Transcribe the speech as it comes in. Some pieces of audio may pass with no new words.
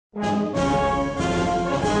Welcome,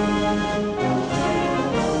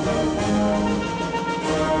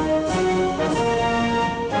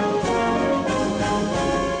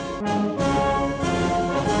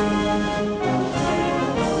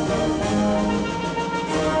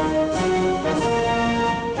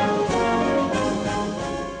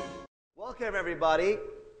 everybody,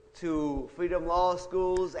 to Freedom Law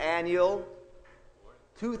School's annual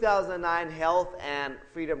 2009 Health and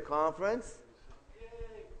Freedom Conference.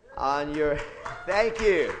 Thank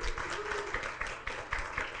you.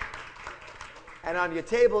 And on your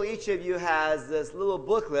table, each of you has this little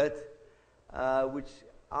booklet, which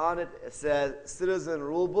on it says Citizen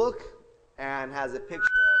Rule Book, and has a picture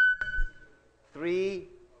of three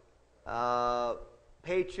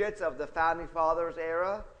patriots of the Founding Fathers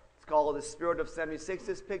era. It's called the Spirit of 76,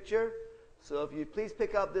 this picture. So if you please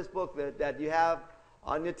pick up this booklet that you have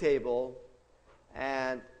on your table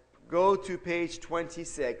and go to page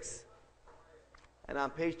 26. And on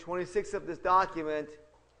page 26 of this document,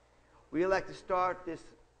 we like to start this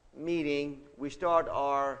meeting. We start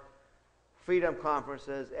our freedom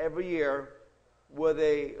conferences every year with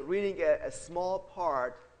reading a small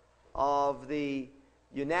part of the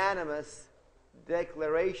unanimous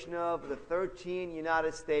Declaration of the 13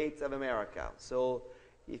 United States of America. So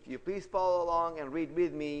if you please follow along and read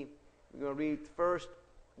with me, we're going to read first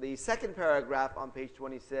the second paragraph on page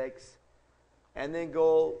 26, and then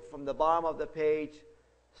go from the bottom of the page,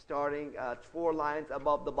 starting 4 lines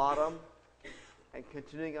above the bottom, and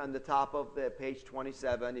continuing on the top of the page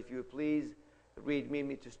 27. If you please read with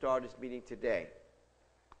me to start this meeting today.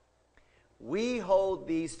 We hold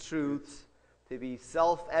these truths to be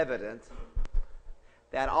self-evident,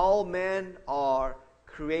 that all men are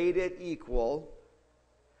created equal,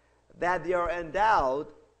 that they are endowed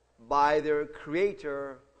by their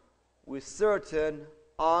Creator with certain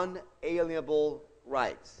unalienable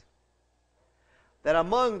rights, that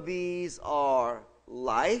among these are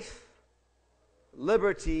life,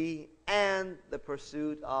 liberty, and the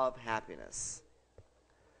pursuit of happiness,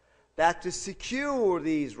 that to secure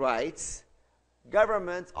these rights,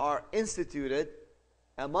 governments are instituted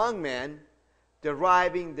among men,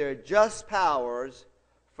 deriving their just powers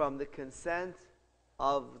from the consent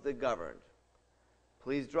of the governed.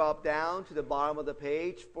 Please drop down to the bottom of the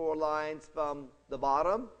page, 4 lines from the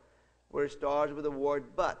bottom, where it starts with the word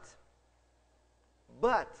but.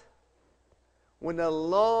 But when a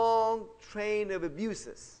long train of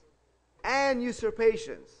abuses and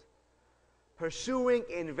usurpations, pursuing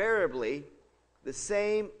invariably the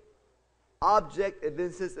same object,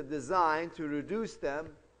 evinces a design to reduce them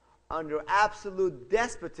under absolute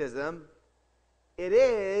despotism, it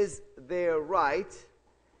is their right,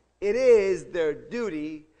 it is their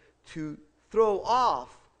duty to throw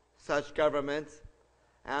off such governments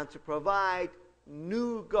and to provide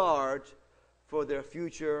new guards for their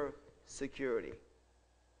future security.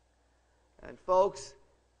 And folks,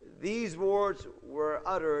 these words were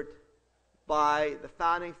uttered by the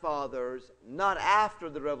Founding Fathers not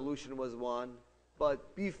after the Revolution was won,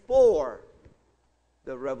 but before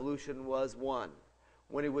the Revolution was won,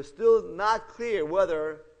 when it was still not clear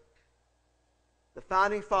whether the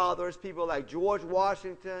Founding Fathers, people like George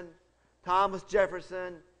Washington, Thomas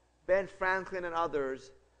Jefferson, Ben Franklin, and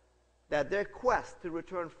others, that their quest to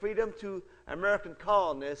return freedom to American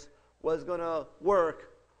colonists was going to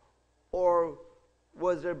work, or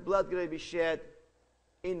was their blood going to be shed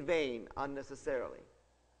in vain, unnecessarily.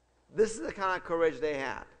 This is the kind of courage they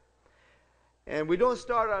had. And we don't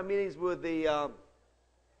start our meetings with the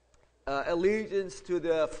allegiance to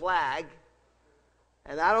the flag,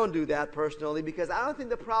 and I don't do that personally, because I don't think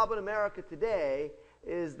the problem in America today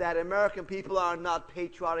is that American people are not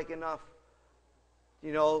patriotic enough,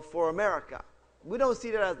 for America. We don't see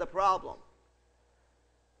that as the problem.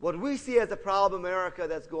 What we see as the problem in America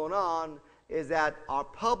that's going on is that our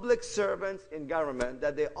public servants in government,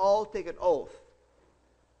 that they all take an oath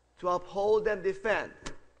to uphold and defend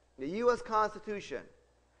the U.S. Constitution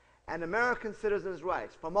and American citizens'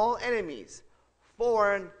 rights from all enemies,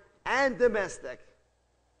 foreign and domestic.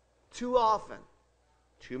 Too often,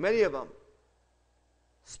 too many of them,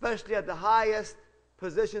 especially at the highest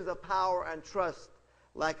positions of power and trust,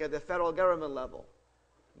 like at the federal government level,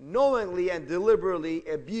 knowingly and deliberately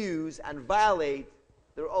abuse and violate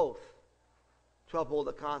their oath to uphold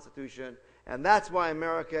the Constitution. And that's why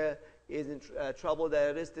America is in trouble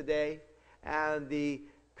that it is today. And the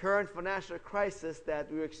current financial crisis that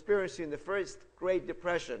we're experiencing, the first Great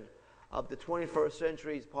Depression of the 21st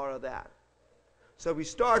century, is part of that. So we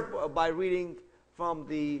start by reading from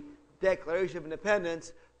the Declaration of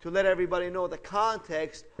Independence to let everybody know the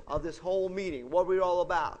context of this whole meeting, what we're all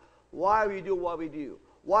about, why we do what we do,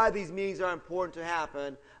 why these meetings are important to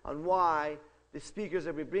happen, and why the speakers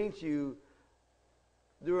that we bring to you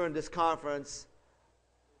during this conference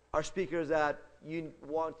are speakers that you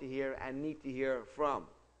want to hear and need to hear from.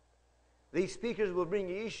 These speakers will bring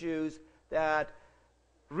you issues that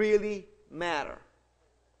really matter.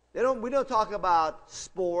 We don't talk about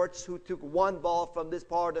sports, who took one ball from this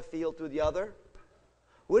part of the field to the other.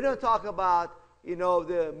 We don't talk about,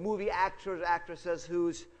 the movie actors, actresses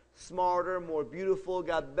who's smarter, more beautiful,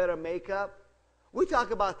 got better makeup. We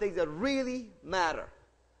talk about things that really matter.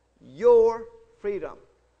 Your freedom,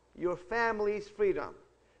 your family's freedom,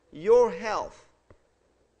 your health,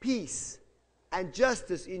 peace, and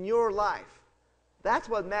justice in your life. That's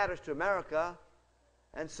what matters to America.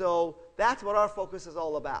 And so that's what our focus is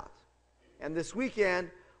all about. And this weekend,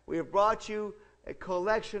 we have brought you a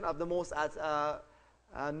collection of the most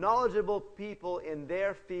knowledgeable people in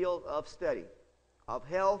their field of study, of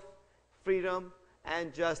health, freedom,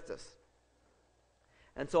 and justice.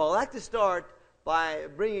 And so I'd like to start by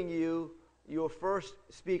bringing you your first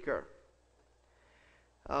speaker.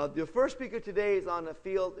 The first speaker today is going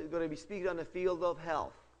to be speaking on the field of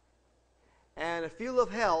health. And the field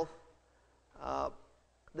of health,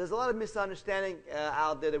 there's a lot of misunderstanding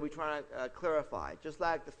out there that we're trying to clarify. Just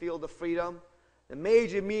like the field of freedom, the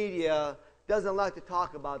major media doesn't like to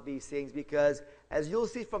talk about these things because, as you'll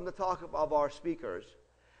see from the talk of our speakers,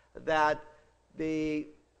 that the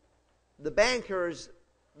bankers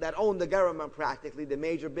that own the government practically, the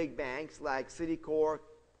major big banks like Citicorp,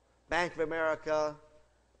 Bank of America,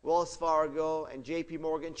 Wells Fargo, and J.P.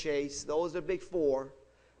 Morgan Chase, those are big four.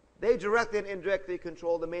 They directly and indirectly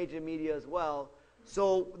control the major media as well.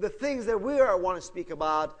 So the things that we want to speak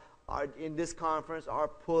about in this conference are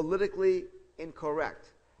politically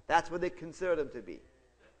incorrect. That's what they consider them to be.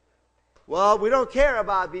 Well, we don't care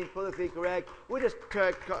about being politically correct. We just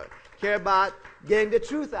care about getting the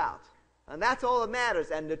truth out. And that's all that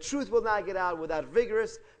matters. And the truth will not get out without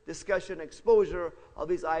vigorous discussion, exposure of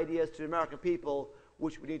these ideas to the American people,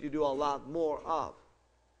 which we need to do a lot more of.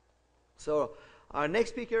 So our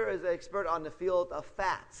next speaker is an expert on the field of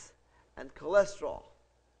fats and cholesterol.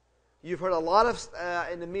 You've heard a lot of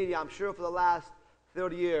in the media, I'm sure, for the last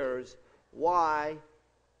 30 years, why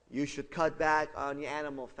you should cut back on your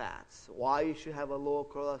animal fats, why you should have a low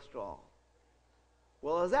cholesterol.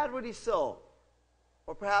 Well, is that really so?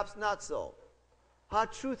 Or perhaps not so? How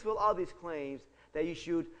truthful are these claims that you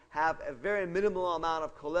should have a very minimal amount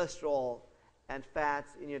of cholesterol and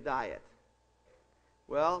fats in your diet?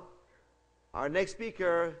 Well, our next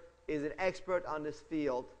speaker is an expert on this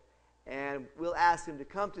field, and we'll ask him to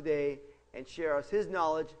come today and share us his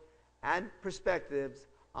knowledge and perspectives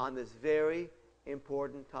on this very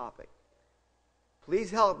important topic. Please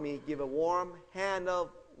help me give a warm hand of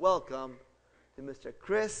welcome to Mr.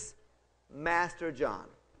 Chris Master John.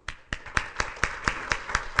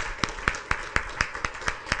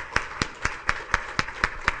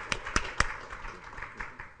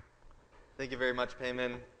 Thank you very much,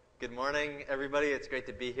 Payman. Good morning, everybody. It's great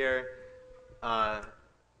to be here. Okay?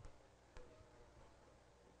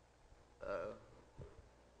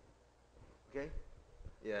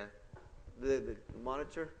 Yeah. The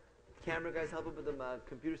monitor, camera guys, help him with the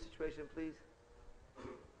computer situation, please.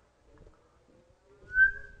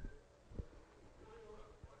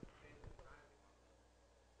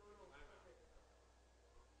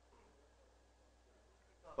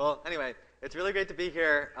 Well, anyway, it's really great to be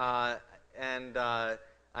here, and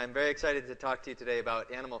I'm very excited to talk to you today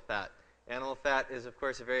about animal fat. Animal fat is, of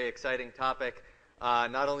course, a very exciting topic,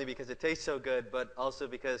 not only because it tastes so good, but also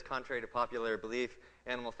because, contrary to popular belief,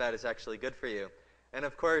 animal fat is actually good for you. And,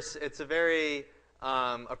 of course, it's a very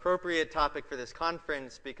appropriate topic for this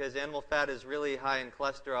conference because animal fat is really high in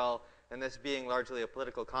cholesterol, and this being largely a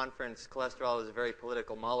political conference, cholesterol is a very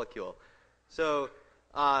political molecule. So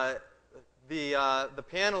the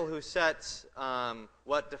panel who sets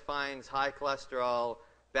what defines high cholesterol,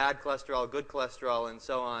 bad cholesterol, good cholesterol, and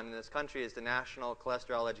so on in this country is the National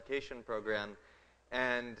Cholesterol Education Program.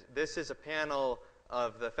 And this is a panel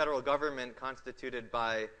of the federal government constituted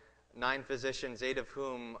by 9 physicians, 8 of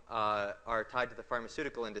whom are tied to the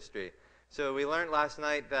pharmaceutical industry. So we learned last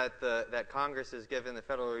night that Congress has given the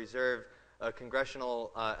Federal Reserve a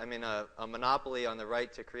a monopoly on the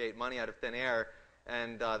right to create money out of thin air.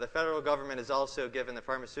 And the federal government has also given the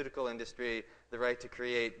pharmaceutical industry the right to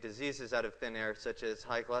create diseases out of thin air, such as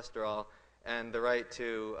high cholesterol, and the right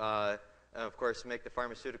to, of course, make the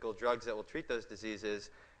pharmaceutical drugs that will treat those diseases.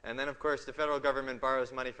 And then, of course, the federal government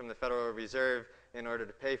borrows money from the Federal Reserve in order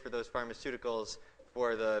to pay for those pharmaceuticals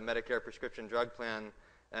for the Medicare prescription drug plan.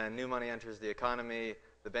 And new money enters the economy.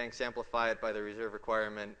 The banks amplify it by the reserve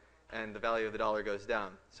requirement. and the value of the dollar goes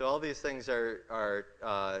down. So all these things are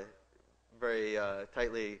very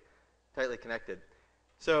tightly connected.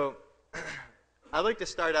 So I'd like to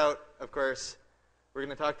start out, of course, we're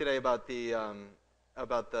going to talk today about the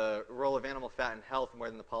role of animal fat in health more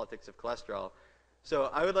than the politics of cholesterol.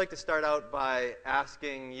 So I would like to start out by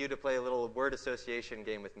asking you to play a little word association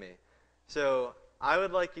game with me. So I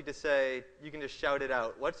would like you to say, you can just shout it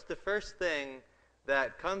out, what's the first thing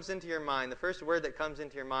that comes into your mind, the first word that comes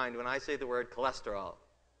into your mind when I say the word cholesterol?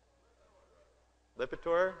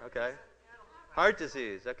 Lipitor? Okay. Heart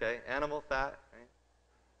disease? Okay. Animal fat? Right?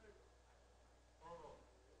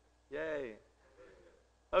 Yay.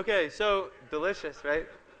 Okay, so delicious, right?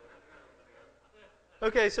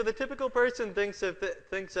 Okay, so the typical person thinks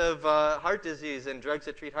of heart disease and drugs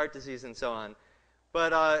that treat heart disease and so on.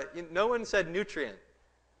 But no one said nutrient.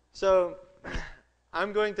 So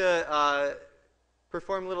I'm going to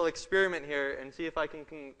perform a little experiment here and see if I can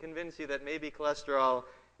convince you that maybe cholesterol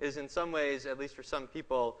is in some ways, at least for some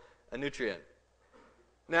people, a nutrient.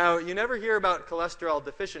 Now, you never hear about cholesterol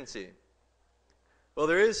deficiency. Well,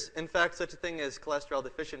 there is, in fact, such a thing as cholesterol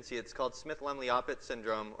deficiency. It's called Smith-Lemli-Opitz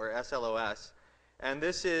syndrome, or SLOS. And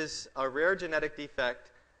this is a rare genetic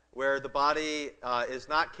defect where the body is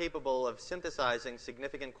not capable of synthesizing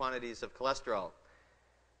significant quantities of cholesterol.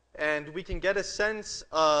 And we can get a sense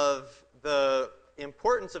of the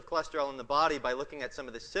importance of cholesterol in the body by looking at some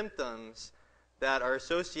of the symptoms that are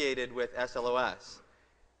associated with SLOS.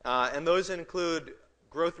 And those include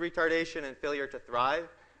growth retardation and failure to thrive.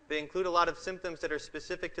 They include a lot of symptoms that are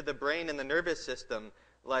specific to the brain and the nervous system,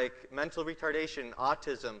 like mental retardation,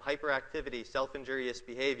 autism, hyperactivity, self-injurious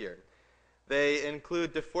behavior. They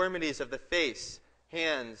include deformities of the face,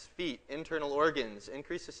 hands, feet, internal organs,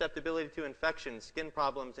 increased susceptibility to infections, skin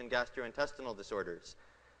problems, and gastrointestinal disorders.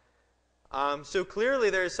 So clearly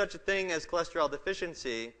there is such a thing as cholesterol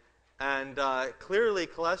deficiency, and clearly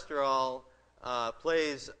cholesterol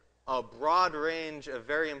plays a broad range of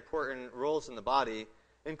very important roles in the body,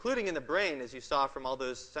 including in the brain, as you saw from all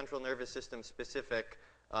those central nervous system specific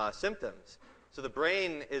symptoms. So the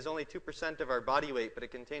brain is only 2% of our body weight, but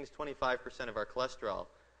it contains 25% of our cholesterol.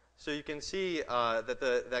 So you can see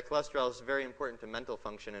that cholesterol is very important to mental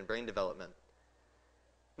function and brain development.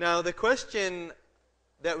 Now, the question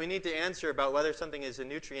that we need to answer about whether something is a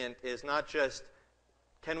nutrient is not just,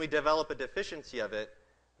 can we develop a deficiency of it,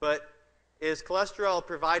 but is cholesterol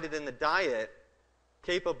provided in the diet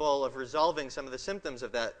capable of resolving some of the symptoms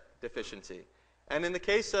of that deficiency? And in the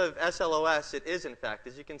case of SLOS, it is, in fact.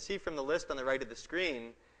 As you can see from the list on the right of the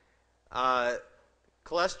screen,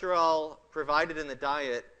 cholesterol provided in the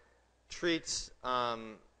diet treats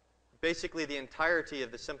basically the entirety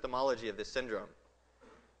of the symptomology of this syndrome.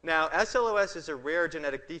 Now, SLOS is a rare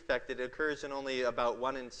genetic defect. It occurs in only about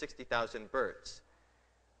 1 in 60,000 births.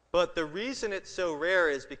 But the reason it's so rare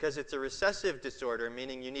is because it's a recessive disorder,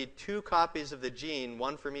 meaning you need 2 copies of the gene,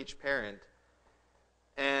 1 from each parent.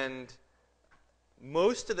 And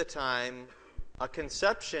most of the time, a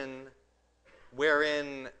conception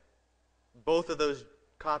wherein both of those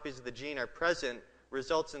copies of the gene are present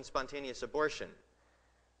results in spontaneous abortion.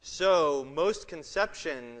 So most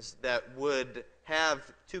conceptions that would have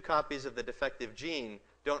 2 copies of the defective gene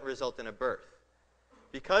don't result in a birth.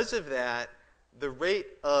 Because of that, the rate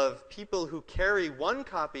of people who carry 1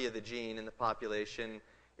 copy of the gene in the population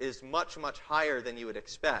is much, much higher than you would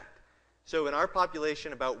expect. So in our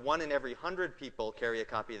population, about 1 in every 100 people carry a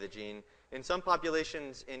copy of the gene. In some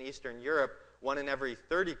populations in Eastern Europe, 1 in every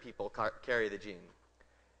 30 people carry the gene.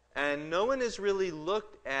 And no one has really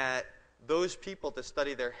looked at those people to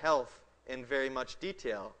study their health in very much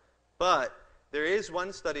detail. But there is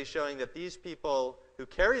one study showing that these people who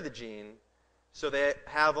carry the gene, so they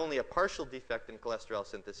have only a partial defect in cholesterol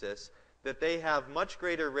synthesis, that they have much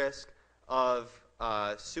greater risk of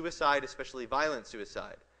suicide, especially violent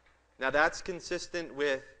suicide. Now that's consistent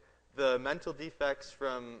with the mental defects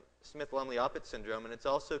from Smith-Lemli-Opitz syndrome, and it's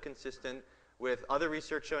also consistent with other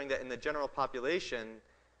research showing that in the general population,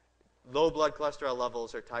 low blood cholesterol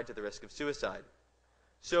levels are tied to the risk of suicide.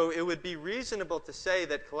 So it would be reasonable to say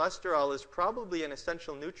that cholesterol is probably an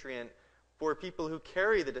essential nutrient for people who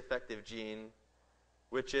carry the defective gene,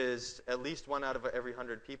 which is at least 1 out of every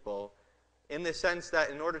 100 people, in the sense that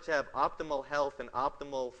in order to have optimal health and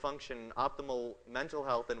optimal function, optimal mental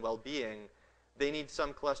health and well-being, they need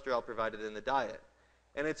some cholesterol provided in the diet.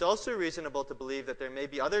 And it's also reasonable to believe that there may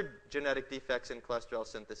be other genetic defects in cholesterol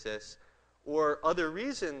synthesis or other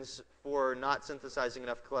reasons for not synthesizing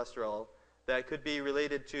enough cholesterol that could be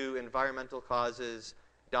related to environmental causes,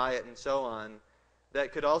 diet, and so on,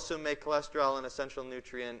 that could also make cholesterol an essential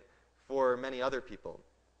nutrient for many other people.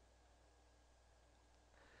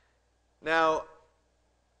 Now,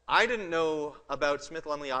 I didn't know about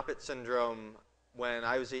Smith-Lemli-Opitz syndrome when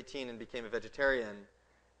I was 18 and became a vegetarian.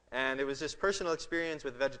 And it was this personal experience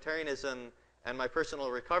with vegetarianism and my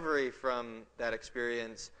personal recovery from that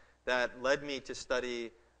experience that led me to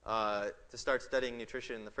start studying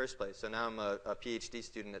nutrition in the first place. So now I'm a PhD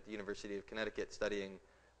student at the University of Connecticut studying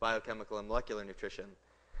biochemical and molecular nutrition.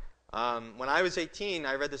 When I was 18,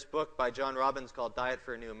 I read this book by John Robbins called Diet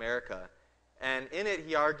for a New America. And in it,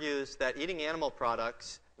 he argues that eating animal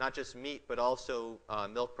products, not just meat, but also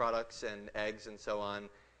milk products and eggs and so on,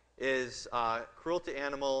 is cruel to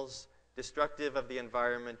animals, destructive of the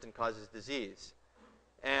environment, and causes disease.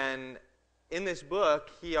 And in this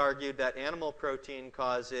book, he argued that animal protein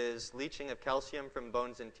causes leaching of calcium from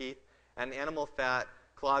bones and teeth, and animal fat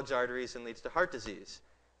clogs arteries and leads to heart disease.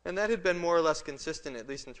 And that had been more or less consistent, at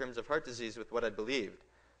least in terms of heart disease, with what I believed.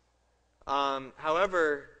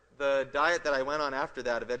 However, the diet that I went on after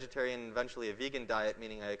that, a vegetarian and eventually a vegan diet,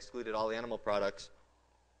 meaning I excluded all animal products,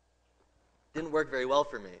 didn't work very well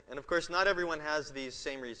for me. And of course, not everyone has these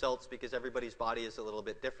same results because everybody's body is a little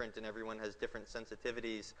bit different and everyone has different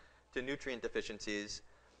sensitivities to nutrient deficiencies.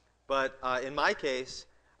 But in my case,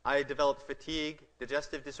 I developed fatigue,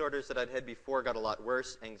 digestive disorders that I'd had before got a lot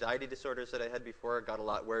worse, anxiety disorders that I had before got a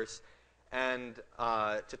lot worse. And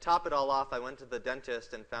to top it all off, I went to the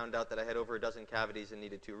dentist and found out that I had over a dozen cavities and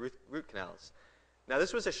needed 2 root canals. Now,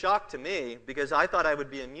 this was a shock to me because I thought I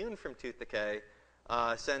would be immune from tooth decay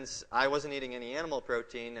since I wasn't eating any animal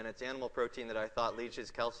protein, and it's animal protein that I thought leaches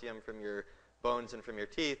calcium from your bones and from your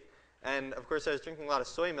teeth. And, of course, I was drinking a lot of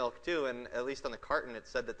soy milk, too, and at least on the carton it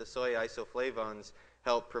said that the soy isoflavones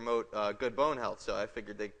help promote good bone health, so I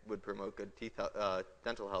figured they would promote good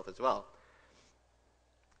dental health as well.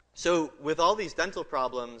 So with all these dental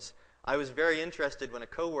problems, I was very interested when a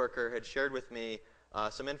coworker had shared with me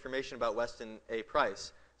some information about Weston A.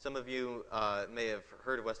 Price. Some of you may have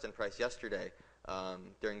heard of Weston Price yesterday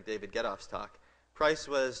during David Getoff's talk. Price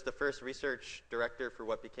was the first research director for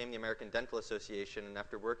what became the American Dental Association, and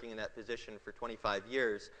after working in that position for 25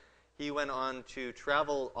 years, he went on to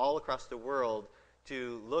travel all across the world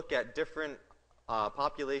to look at different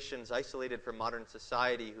populations isolated from modern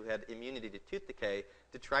society who had immunity to tooth decay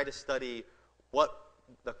to try to study what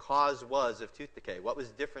the cause was of tooth decay, what was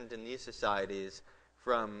different in these societies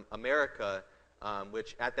from America,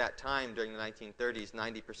 which at that time, during the 1930s,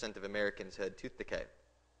 90% of Americans had tooth decay.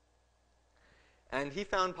 And he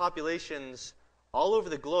found populations all over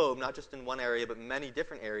the globe, not just in one area, but many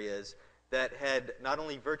different areas, that had not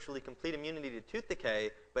only virtually complete immunity to tooth decay,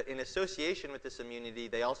 but in association with this immunity,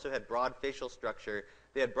 they also had broad facial structure.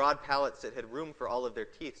 They had broad palates that had room for all of their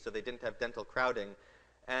teeth, so they didn't have dental crowding.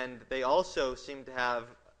 And they also seemed to have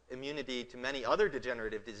immunity to many other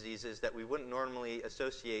degenerative diseases that we wouldn't normally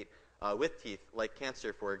associate with teeth, like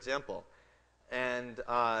cancer, for example. And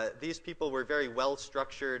these people were very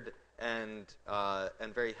well-structured and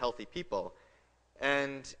very healthy people.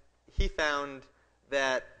 And he found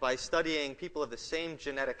that by studying people of the same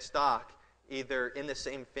genetic stock, either in the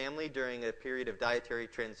same family during a period of dietary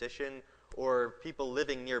transition, or people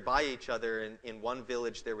living nearby each other, in one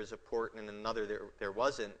village there was a port and in another there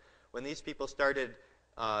wasn't, when these people started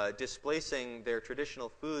displacing their traditional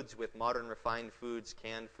foods with modern refined foods,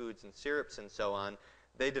 canned foods, and syrups and so on,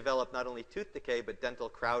 they developed not only tooth decay, but dental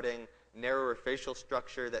crowding, narrower facial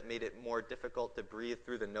structure that made it more difficult to breathe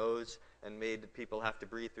through the nose and made people have to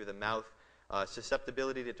breathe through the mouth,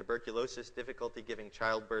 susceptibility to tuberculosis, difficulty giving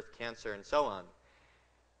childbirth, cancer, and so on.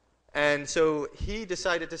 And so he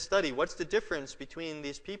decided to study what's the difference between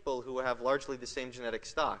these people who have largely the same genetic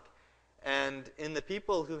stock. And in the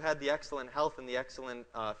people who had the excellent health and the excellent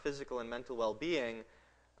physical and mental well-being,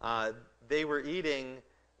 they were eating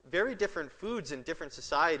very different foods in different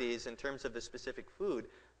societies in terms of the specific food,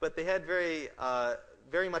 but they had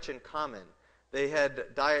very much in common. They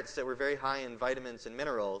had diets that were very high in vitamins and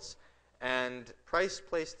minerals, and Price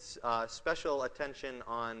placed special attention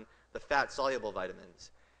on the fat-soluble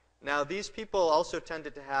vitamins. Now, these people also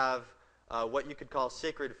tended to have what you could call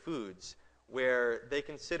sacred foods, where they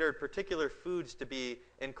considered particular foods to be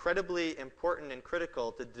incredibly important and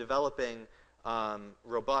critical to developing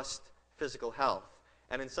robust physical health,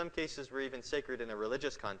 and in some cases were even sacred in a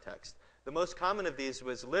religious context. The most common of these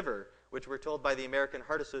was liver, which we're told by the American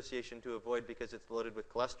Heart Association to avoid because it's loaded with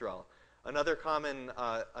cholesterol. Another common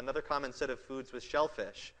set of foods was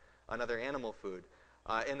shellfish, another animal food.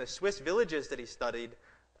 In the Swiss villages that he studied,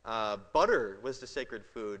 butter was the sacred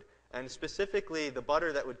food, and specifically the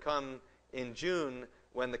butter that would come in June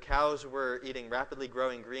when the cows were eating rapidly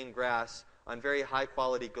growing green grass on very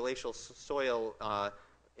high-quality glacial soil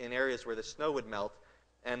in areas where the snow would melt.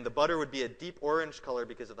 And the butter would be a deep orange color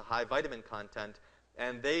because of the high vitamin content.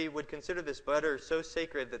 And they would consider this butter so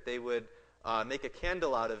sacred that they would make a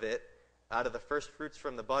candle out of it, out of the first fruits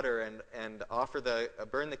from the butter, and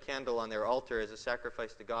burn the candle on their altar as a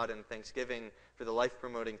sacrifice to God in thanksgiving for the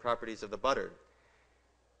life-promoting properties of the butter.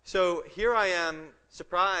 So here I am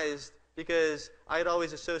surprised because I had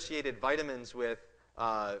always associated vitamins with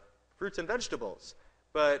fruits and vegetables.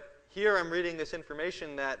 But here I'm reading this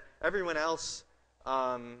information that everyone else,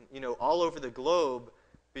 all over the globe,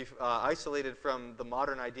 isolated from the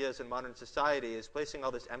modern ideas in modern society, is placing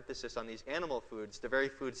all this emphasis on these animal foods, the very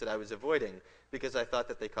foods that I was avoiding, because I thought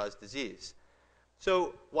that they caused disease.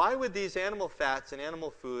 So why would these animal fats and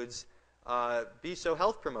animal foods be so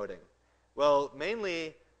health-promoting? Well,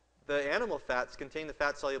 mainly the animal fats contain the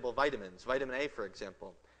fat-soluble vitamins, vitamin A, for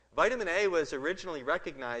example. Vitamin A was originally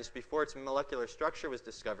recognized before its molecular structure was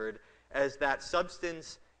discovered as that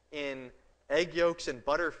substance in egg yolks and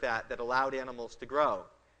butter fat that allowed animals to grow.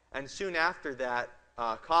 And soon after that,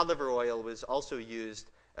 cod liver oil was also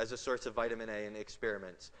used as a source of vitamin A in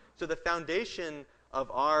experiments. So the foundation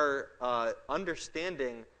of our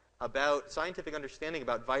scientific understanding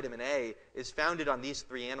about vitamin A is founded on these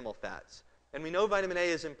three animal fats. And we know vitamin A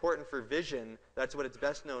is important for vision. That's what it's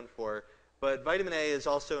best known for. But vitamin A is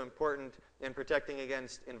also important in protecting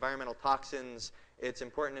against environmental toxins. It's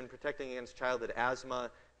important in protecting against childhood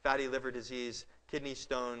asthma, fatty liver disease, kidney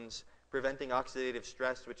stones, preventing oxidative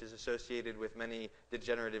stress, which is associated with many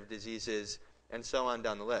degenerative diseases, and so on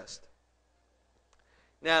down the list.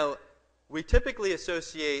 Now, we typically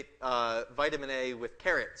associate vitamin A with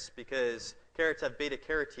carrots because carrots have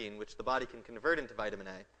beta-carotene, which the body can convert into vitamin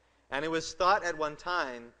A. And it was thought at one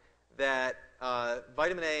time that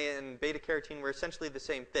vitamin A and beta-carotene were essentially the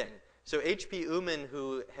same thing. So H.P. Uman,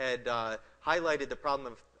 who had highlighted the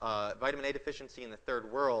problem of vitamin A deficiency in the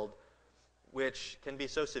third world, which can be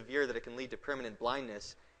so severe that it can lead to permanent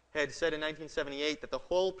blindness, had said in 1978 that the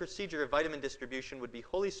whole procedure of vitamin distribution would be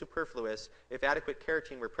wholly superfluous if adequate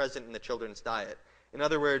carotene were present in the children's diet. In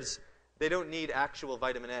other words, they don't need actual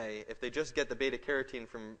vitamin A. If they just get the beta-carotene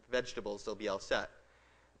from vegetables, they'll be all set.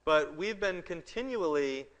 But we've been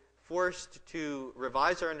continually forced to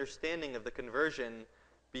revise our understanding of the conversion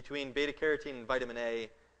between beta-carotene and vitamin A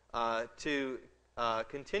to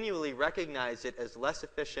continually recognize it as less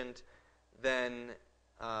efficient than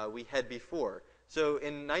we had before. So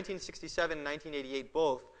in 1967 and 1988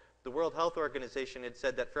 both, the World Health Organization had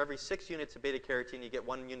said that for every 6 units of beta-carotene, you get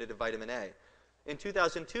 1 unit of vitamin A. In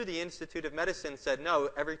 2002, the Institute of Medicine said, no,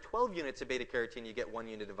 every 12 units of beta-carotene, you get 1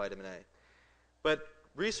 unit of vitamin A. But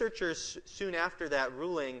researchers soon after that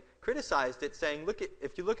ruling criticized it, saying,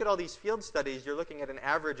 if you look at all these field studies, you're looking at an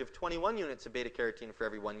average of 21 units of beta-carotene for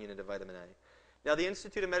every 1 unit of vitamin A. Now, the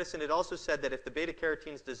Institute of Medicine had also said that if the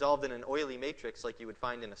beta-carotene is dissolved in an oily matrix like you would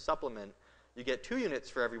find in a supplement, you get 2 units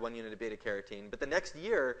for every 1 unit of beta-carotene. But the next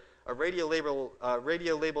year, a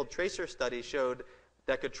radio-labeled tracer study showed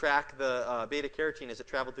that could track the beta-carotene as it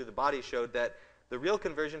traveled through the body, showed that the real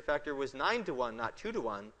conversion factor was 9-to-1, not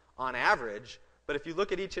 2-to-1 on average. But if you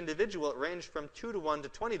look at each individual, it ranged from 2-to-1 to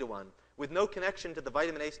 20-to-1 with no connection to the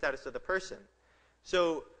vitamin A status of the person.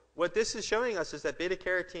 So what this is showing us is that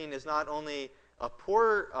beta-carotene is not only a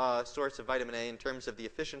poor source of vitamin A in terms of the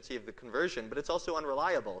efficiency of the conversion, but it's also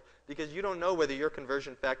unreliable because you don't know whether your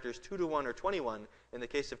conversion factor is 2-to-1 or 20-1 in the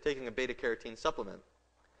case of taking a beta-carotene supplement.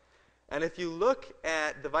 And if you look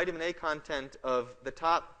at the vitamin A content of the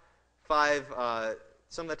top 5,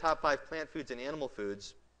 some of the top 5 plant foods and animal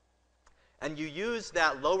foods, and you use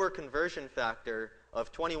that lower conversion factor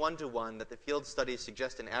of 21-to-1 that the field studies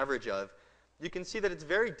suggest an average of, you can see that it's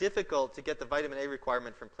very difficult to get the vitamin A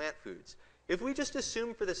requirement from plant foods. If we just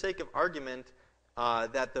assume for the sake of argument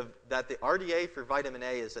that the RDA for vitamin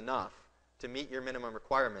A is enough to meet your minimum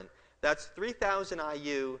requirement, that's 3,000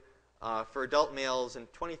 IU for adult males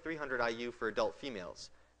and 2,300 IU for adult females.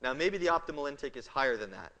 Now, maybe the optimal intake is higher than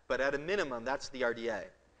that, but at a minimum, that's the RDA.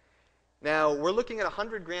 Now, we're looking at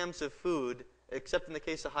 100 grams of food, except in the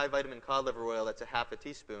case of high vitamin cod liver oil, that's a half a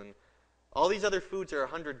teaspoon. All these other foods are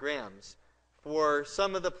 100 grams. For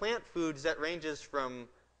some of the plant foods, that ranges from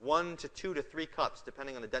 1 to 2 to 3 cups,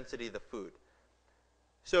 depending on the density of the food.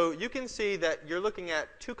 So you can see that you're looking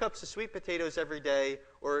at 2 cups of sweet potatoes every day,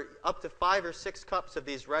 or up to 5 or 6 cups of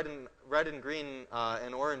these red and green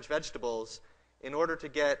and orange vegetables in order to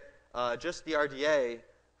get just the RDA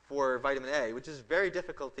for vitamin A, which is very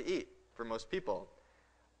difficult to eat for most people.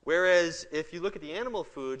 Whereas if you look at the animal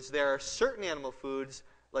foods, there are certain animal foods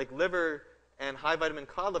like liver and high vitamin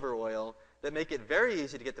cod liver oil that make it very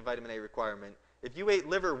easy to get the vitamin A requirement. If you ate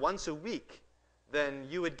liver once a week, then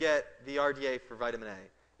you would get the RDA for vitamin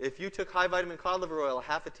A. If you took high vitamin cod liver oil,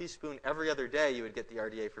 half a teaspoon every other day, you would get the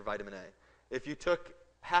RDA for vitamin A. If you took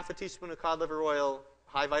half a teaspoon of cod liver oil,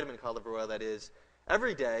 high vitamin cod liver oil that is,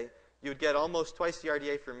 every day, you would get almost twice the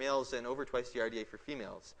RDA for males and over twice the RDA for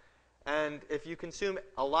females. And if you consume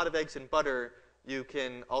a lot of eggs and butter, you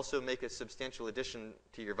can also make a substantial addition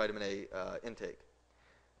to your vitamin A intake.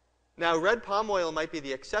 Now, red palm oil might be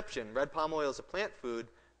the exception. Red palm oil is a plant food,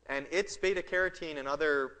 and its beta-carotene and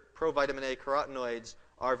other pro-vitamin A carotenoids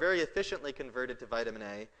are very efficiently converted to vitamin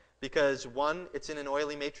A because, one, it's in an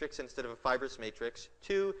oily matrix instead of a fibrous matrix.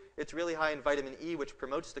 Two, it's really high in vitamin E, which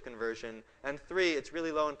promotes the conversion. And three, it's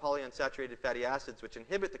really low in polyunsaturated fatty acids, which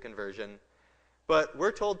inhibit the conversion. But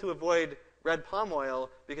we're told to avoid red palm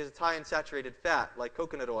oil because it's high in saturated fat, like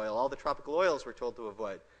coconut oil. All the tropical oils we're told to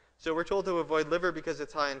avoid. So we're told to avoid liver because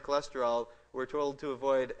it's high in cholesterol. We're told to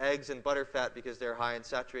avoid eggs and butter fat because they're high in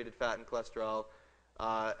saturated fat and cholesterol.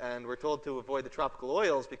 And we're told to avoid the tropical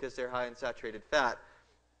oils because they're high in saturated fat,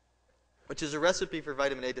 which is a recipe for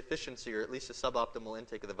vitamin A deficiency, or at least a suboptimal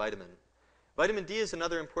intake of the vitamin. Vitamin D is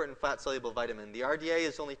another important fat-soluble vitamin. The RDA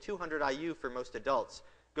is only 200 IU for most adults.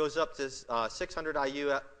 Goes up to 600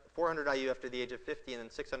 IU, 400 IU after the age of 50, and then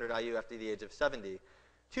 600 IU after the age of 70.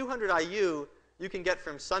 200 IU you can get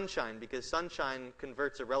from sunshine because sunshine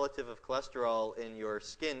converts a relative of cholesterol in your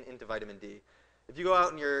skin into vitamin D. If you go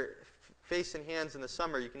out in your face and hands in the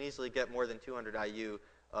summer, you can easily get more than 200 IU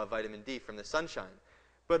of vitamin D from the sunshine.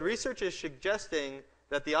 But research is suggesting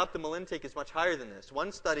that the optimal intake is much higher than this.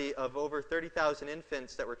 One study of over 30,000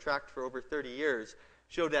 infants that were tracked for over 30 years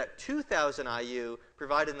showed that 2,000 IU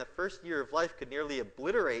provided in the first year of life could nearly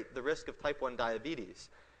obliterate the risk of type 1 diabetes.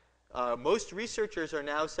 Most researchers are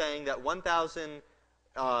now saying that 1,000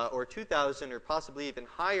 or 2,000 or possibly even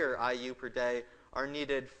higher IU per day are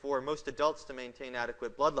needed for most adults to maintain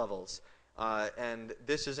adequate blood levels. And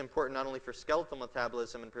this is important not only for skeletal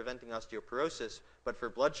metabolism and preventing osteoporosis, but for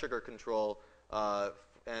blood sugar control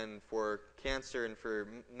and for cancer and for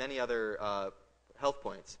many other health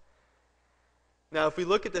points. Now, if we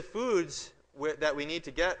look at the foods that we need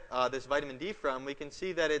to get this vitamin D from, we can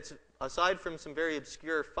see that it's, aside from some very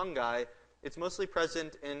obscure fungi, it's mostly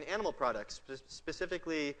present in animal products,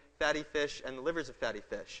 specifically fatty fish and the livers of fatty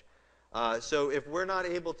fish. So if we're not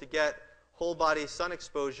able to get whole body sun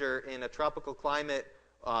exposure in a tropical climate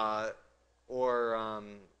or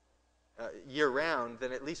year round,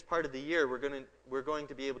 then at least part of the year we're going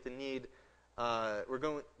to be able to need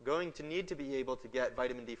to be able to get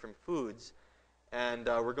vitamin D from foods, and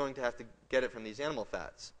we're going to have to get it from these animal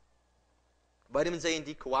fats. Vitamins A and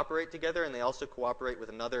D cooperate together, and they also cooperate with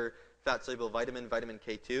another fat-soluble vitamin, vitamin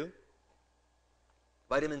K2.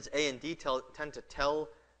 Vitamins A and D tend to tell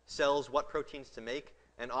cells what proteins to make,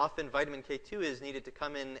 and often vitamin K2 is needed to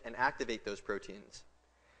come in and activate those proteins.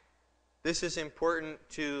 This is important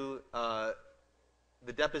to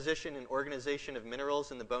the deposition and organization of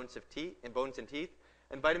minerals in the bones and teeth,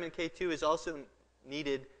 and vitamin K2 is also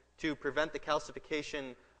needed to prevent the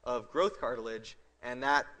calcification of growth cartilage, and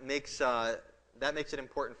that makes it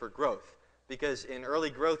important for growth. Because in early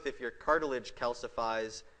growth, if your cartilage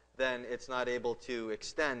calcifies, then it's not able to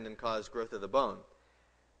extend and cause growth of the bone.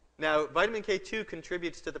 Now, vitamin K2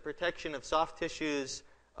 contributes to the protection of soft tissues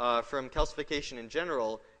from calcification in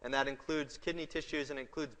general, and that includes kidney tissues and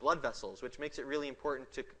includes blood vessels, which makes it really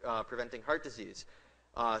important to preventing heart disease.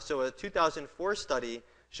 So a 2004 study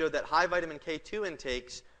showed that high vitamin K2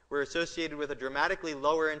 intakes were associated with a dramatically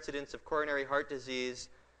lower incidence of coronary heart disease,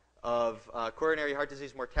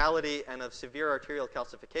 mortality, and of severe arterial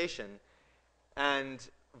calcification. And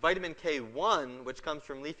vitamin K1, which comes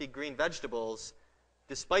from leafy green vegetables,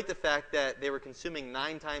 despite the fact that they were consuming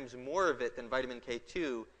 9 times more of it than vitamin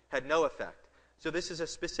K2, had no effect. So this is a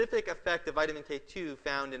specific effect of vitamin K2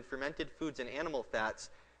 found in fermented foods and animal fats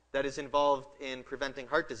that is involved in preventing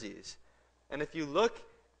heart disease. And if you look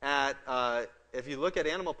at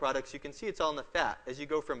animal products, you can see it's all in the fat. As you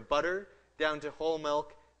go from butter down to whole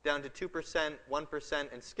milk, down to 2%,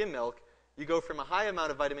 1%, and skim milk, you go from a high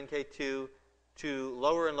amount of vitamin K2 to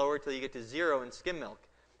lower and lower until you get to 0 in skim milk.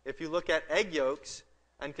 If you look at egg yolks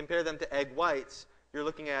and compare them to egg whites, you're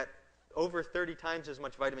looking at over 30 times as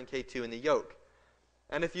much vitamin K2 in the yolk.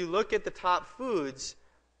 And if you look at the top foods,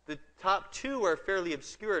 the top 2 are fairly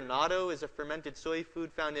obscure. Natto is a fermented soy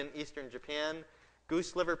food found in eastern Japan.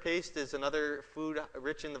 Goose liver paste is another food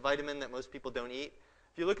rich in the vitamin that most people don't eat.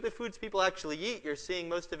 If you look at the foods people actually eat, you're seeing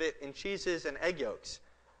most of it in cheeses and egg yolks,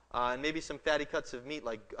 and maybe some fatty cuts of meat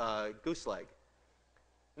like goose leg.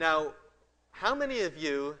 Now, how many of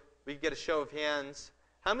you, we can get a show of hands,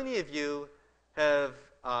 how many of you have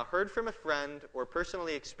heard from a friend or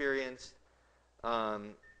personally experienced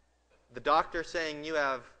the doctor saying you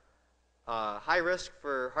have high risk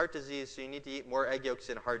for heart disease, so you need to eat more egg yolks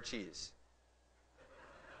and hard cheese.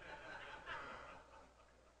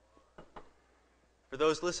 For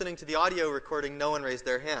those listening to the audio recording, no one raised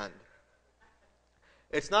their hand.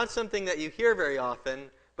 It's not something that you hear very often,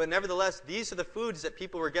 but nevertheless, these are the foods that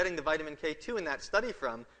people were getting the vitamin K2 in that study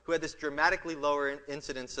from, who had this dramatically lower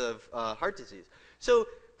incidence of heart disease. So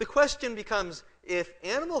the question becomes, if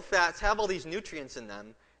animal fats have all these nutrients in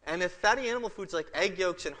them, and if fatty animal foods like egg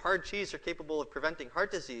yolks and hard cheese are capable of preventing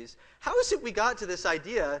heart disease, how is it we got to this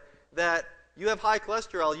idea that you have high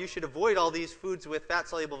cholesterol, you should avoid all these foods with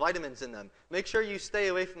fat-soluble vitamins in them? Make sure you stay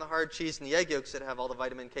away from the hard cheese and the egg yolks that have all the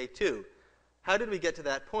vitamin K2. How did we get to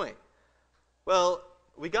that point? Well,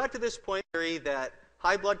 we got to this point that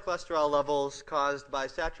high blood cholesterol levels caused by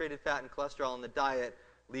saturated fat and cholesterol in the diet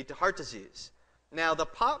lead to heart disease. Now, the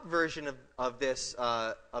pop version of this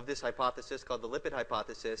hypothesis, called the lipid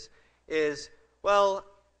hypothesis, is, well,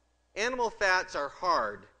 animal fats are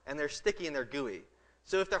hard, and they're sticky and they're gooey.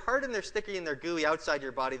 So if they're hard and they're sticky and they're gooey outside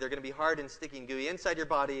your body, they're going to be hard and sticky and gooey inside your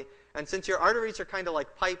body. And since your arteries are kind of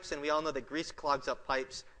like pipes, and we all know that grease clogs up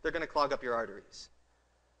pipes, they're going to clog up your arteries.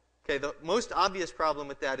 Okay, the most obvious problem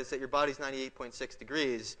with that is that your body's 98.6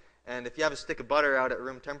 degrees, and if you have a stick of butter out at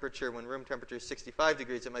room temperature, when room temperature is 65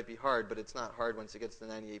 degrees, it might be hard, but it's not hard once it gets to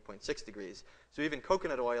 98.6 degrees. So even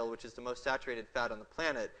coconut oil, which is the most saturated fat on the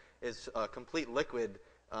planet, is a complete liquid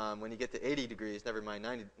when you get to 80 degrees, never mind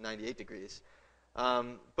 98 degrees.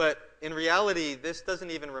 But in reality, this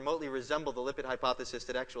doesn't even remotely resemble the lipid hypothesis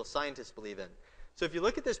that actual scientists believe in. So if you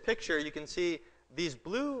look at this picture, you can see this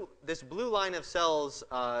blue line of cells.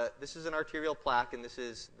 This is an arterial plaque, and this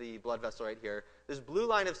is the blood vessel right here. This blue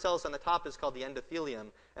line of cells on the top is called the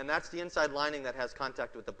endothelium, and that's the inside lining that has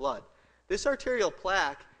contact with the blood. This arterial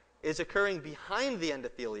plaque is occurring behind the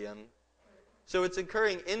endothelium, so it's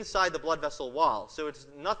occurring inside the blood vessel wall. So it's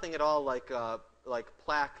nothing at all like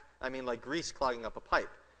plaque. I mean, like grease clogging up a pipe.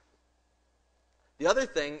 The other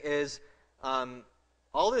thing is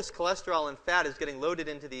all this cholesterol and fat is getting loaded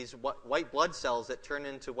into these white blood cells that turn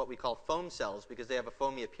into what we call foam cells because they have a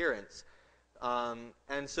foamy appearance.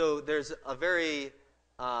 And so there's a very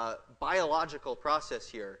biological process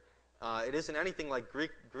here. It isn't anything like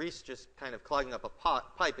grease just kind of clogging up a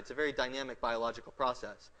pipe. It's a very dynamic biological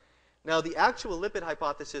process. Now, the actual lipid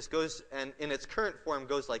hypothesis goes, and in its current form,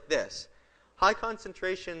 goes like this. High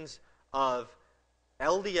concentrations of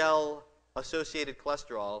LDL-associated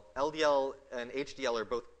cholesterol, LDL and HDL are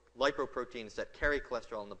both lipoproteins that carry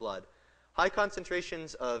cholesterol in the blood. High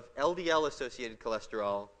concentrations of LDL-associated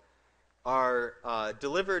cholesterol are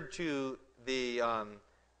delivered to the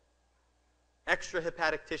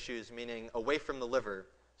extrahepatic tissues, meaning away from the liver,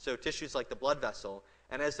 so tissues like the blood vessel.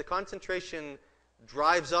 And as the concentration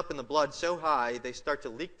drives up in the blood so high, they start to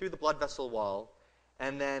leak through the blood vessel wall,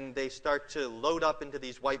 and then they start to load up into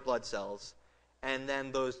these white blood cells. And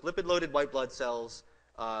then those lipid-loaded white blood cells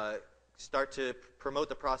start to promote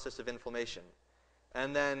the process of inflammation.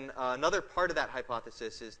 And then another part of that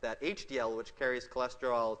hypothesis is that HDL, which carries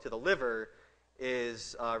cholesterol to the liver,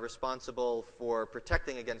 is responsible for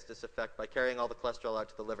protecting against this effect by carrying all the cholesterol out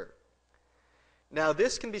to the liver. Now,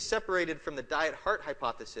 this can be separated from the diet-heart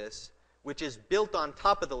hypothesis, which is built on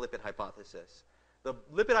top of the lipid hypothesis. The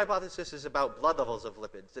lipid hypothesis is about blood levels of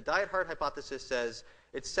lipids. The diet-heart hypothesis says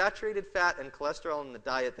it's saturated fat and cholesterol in the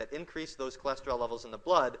diet that increase those cholesterol levels in the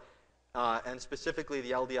blood, and specifically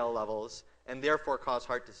the LDL levels, and therefore cause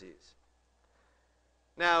heart disease.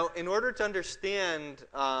 Now, in order to understand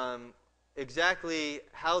exactly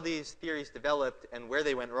how these theories developed and where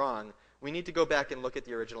they went wrong, we need to go back and look at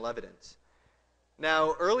the original evidence.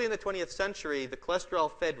 Now, early in the 20th century, the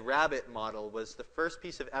cholesterol-fed rabbit model was the first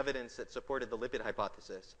piece of evidence that supported the lipid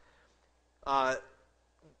hypothesis. Russian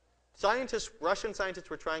scientists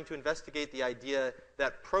were trying to investigate the idea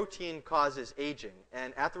that protein causes aging,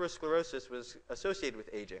 and atherosclerosis was associated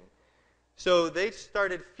with aging. So they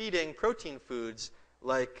started feeding protein foods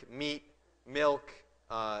like meat, milk,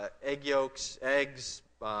 egg yolks, eggs,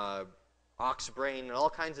 ox brain, and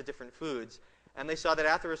all kinds of different foods. And they saw that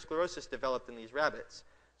atherosclerosis developed in these rabbits.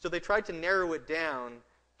 So they tried to narrow it down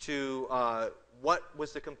to what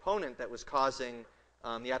was the component that was causing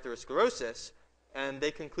the atherosclerosis. And they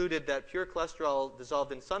concluded that pure cholesterol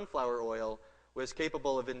dissolved in sunflower oil was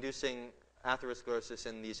capable of inducing atherosclerosis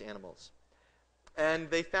in these animals. And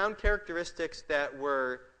they found characteristics that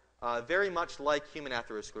were very much like human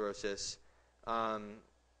atherosclerosis,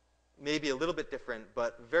 maybe a little bit different,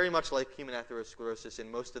 but very much like human atherosclerosis in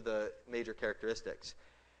most of the major characteristics.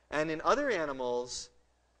 And in other animals,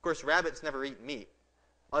 of course, rabbits never eat meat.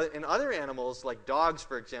 In other animals, like dogs,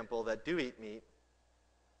 for example, that do eat meat,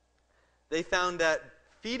 they found that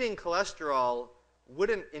feeding cholesterol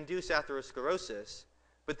wouldn't induce atherosclerosis,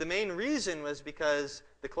 but the main reason was because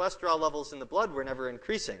the cholesterol levels in the blood were never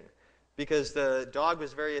increasing, because the dog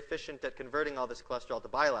was very efficient at converting all this cholesterol to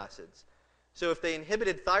bile acids. So if they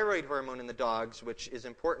inhibited thyroid hormone in the dogs, which is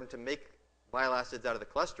important to make bile acids out of the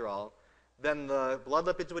cholesterol, then the blood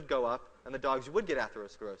lipids would go up and the dogs would get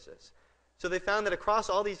atherosclerosis. So they found that across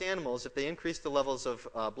all these animals, if they increased the levels of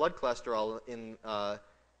blood cholesterol in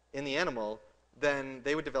the animal, then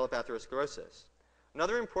they would develop atherosclerosis.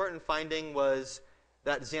 Another important finding was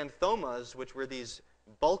that xanthomas, which were these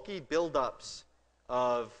bulky buildups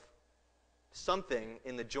of something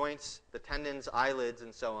in the joints, the tendons, eyelids,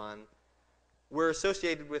 and so on, were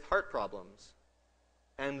associated with heart problems.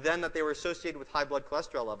 And then that they were associated with high blood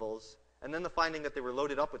cholesterol levels, and then the finding that they were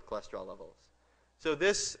loaded up with cholesterol levels. So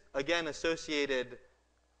this, again, associated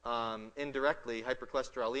indirectly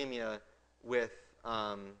hypercholesterolemia with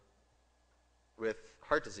heart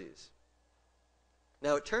disease.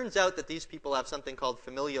 Now, it turns out that these people have something called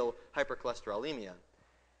familial hypercholesterolemia.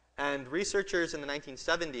 And researchers in the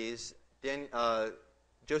 1970s,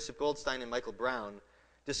 Joseph Goldstein and Michael Brown,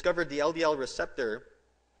 discovered the LDL receptor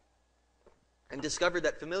and discovered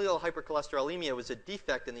that familial hypercholesterolemia was a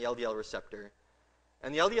defect in the LDL receptor.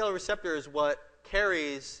 And the LDL receptor is what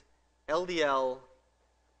carries LDL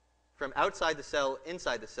from outside the cell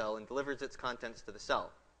inside the cell and delivers its contents to the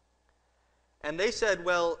cell. And they said,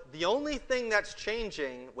 well, the only thing that's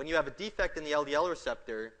changing when you have a defect in the LDL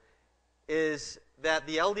receptor is that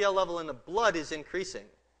the LDL level in the blood is increasing.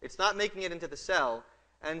 It's not making it into the cell.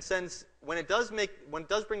 And since when it does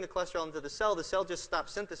bring the cholesterol into the cell just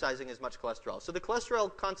stops synthesizing as much cholesterol. So the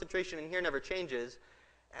cholesterol concentration in here never changes,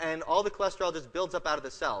 and all the cholesterol just builds up out of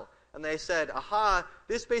the cell. And they said, aha,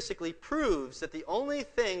 this basically proves that the only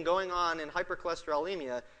thing going on in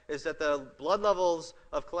hypercholesterolemia is that the blood levels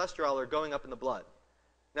of cholesterol are going up in the blood.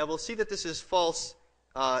 Now, we'll see that this is false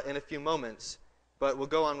in a few moments, but we'll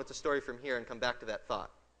go on with the story from here and come back to that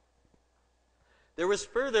thought. There was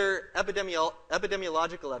further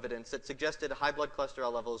epidemiological evidence that suggested high blood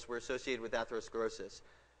cholesterol levels were associated with atherosclerosis.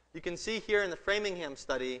 You can see here in the Framingham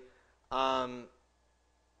study,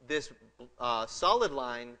 this solid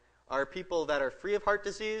line are people that are free of heart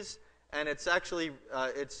disease, and it's actually,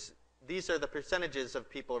 these are the percentages of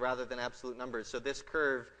people rather than absolute numbers. So this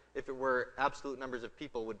curve, if it were absolute numbers of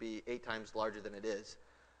people, would be 8 times larger than it is.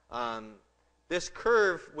 This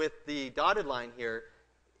curve with the dotted line here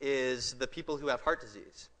is the people who have heart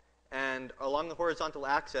disease. And along the horizontal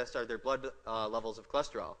axis are their blood levels of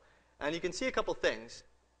cholesterol. And you can see a couple things.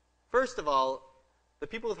 First of all, the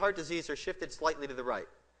people with heart disease are shifted slightly to the right.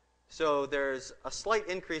 So there's a slight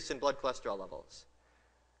increase in blood cholesterol levels.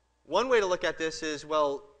 One way to look at this is,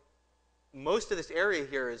 well, most of this area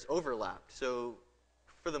here is overlapped. So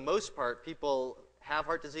for the most part, people have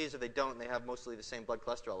heart disease or they don't, and they have mostly the same blood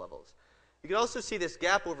cholesterol levels. You can also see this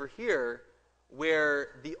gap over here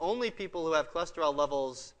where the only people who have cholesterol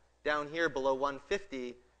levels down here below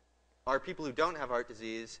 150 are people who don't have heart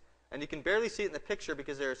disease. And you can barely see it in the picture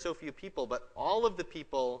because there are so few people, but all of the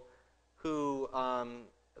people who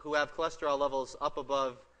have cholesterol levels up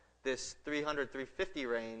above this 300, 350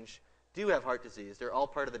 range do have heart disease. They're all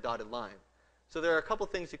part of the dotted line. So there are a couple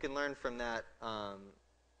things you can learn from that,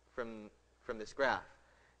 from this graph.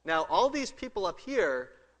 Now, all these people up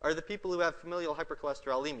here are the people who have familial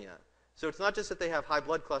hypercholesterolemia. So it's not just that they have high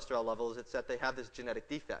blood cholesterol levels, it's that they have this genetic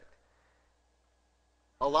defect.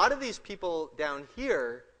 A lot of these people down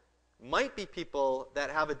here might be people that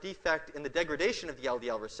have a defect in the degradation of the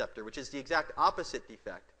LDL receptor, which is the exact opposite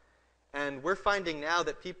defect. And we're finding now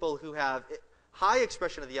that people who have high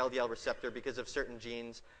expression of the LDL receptor because of certain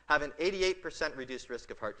genes have an 88% reduced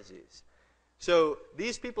risk of heart disease. So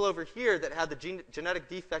these people over here that have the genetic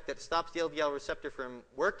defect that stops the LDL receptor from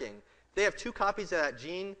working, if they have 2 copies of that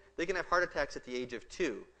gene, they can have heart attacks at the age of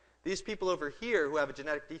 2. These people over here who have a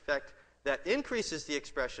genetic defect that increases the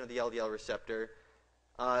expression of the LDL receptor,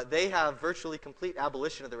 they have virtually complete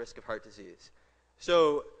abolition of the risk of heart disease.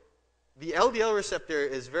 So the LDL receptor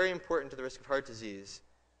is very important to the risk of heart disease.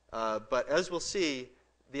 But as we'll see,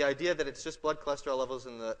 the idea that it's just blood cholesterol levels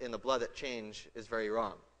in the blood that change is very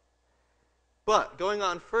wrong. But going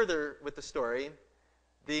on further with the story,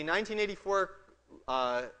 the 1984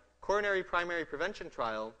 coronary primary prevention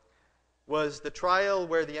trial was the trial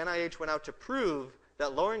where the NIH went out to prove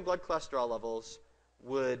that lowering blood cholesterol levels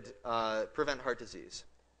would prevent heart disease.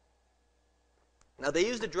 Now, they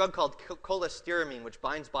used a drug called cholestyramine, which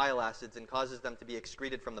binds bile acids and causes them to be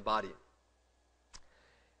excreted from the body.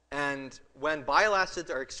 And when bile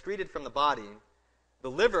acids are excreted from the body,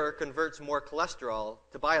 the liver converts more cholesterol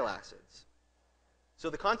to bile acids. So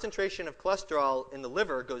the concentration of cholesterol in the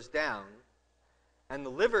liver goes down, and the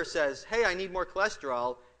liver says, hey, I need more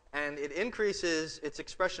cholesterol, and it increases its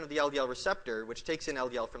expression of the LDL receptor, which takes in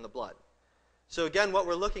LDL from the blood. So again, what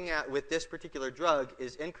we're looking at with this particular drug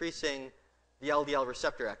is increasing the LDL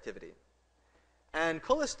receptor activity. And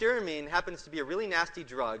cholestyramine happens to be a really nasty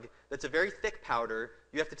drug that's a very thick powder.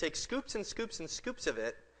 You have to take scoops and scoops and scoops of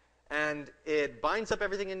it, and it binds up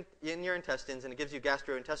everything in your intestines, and it gives you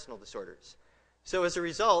gastrointestinal disorders. So as a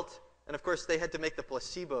result, and of course they had to make the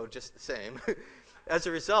placebo just the same, as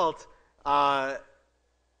a result,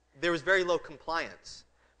 there was very low compliance.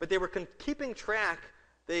 But they were keeping track.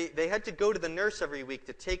 They had to go to the nurse every week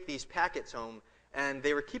to take these packets home, and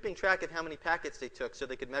they were keeping track of how many packets they took so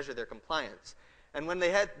they could measure their compliance. And when they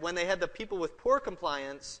had the people with poor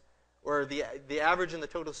compliance, or the average in the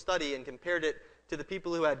total study, and compared it to the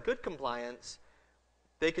people who had good compliance,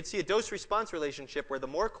 they could see a dose-response relationship where the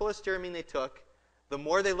more cholestyramine they took, the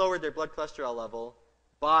more they lowered their blood cholesterol level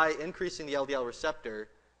by increasing the LDL receptor,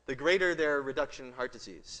 the greater their reduction in heart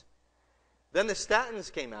disease. Then the statins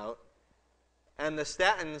came out, and the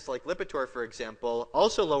statins, like Lipitor, for example,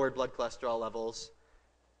 also lowered blood cholesterol levels,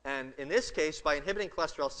 and in this case, by inhibiting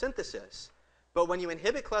cholesterol synthesis. But when you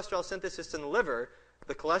inhibit cholesterol synthesis in the liver,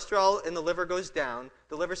 the cholesterol in the liver goes down.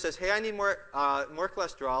 The liver says, hey, I need more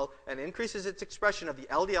cholesterol, and increases its expression of the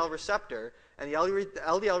LDL receptor, and the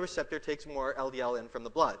LDL receptor takes more LDL in from the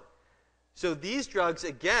blood. So these drugs,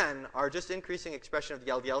 again, are just increasing expression of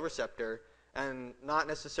the LDL receptor and not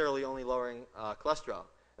necessarily only lowering cholesterol.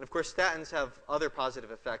 And of course, statins have other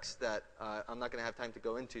positive effects that I'm not going to have time to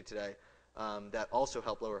go into today that also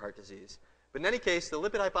help lower heart disease. But in any case, the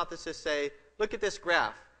lipid hypothesis say, look at this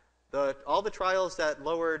graph. All the trials that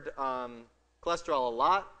lowered cholesterol a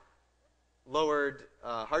lot, lowered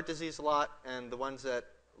heart disease a lot, and the ones that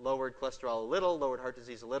lowered cholesterol a little, lowered heart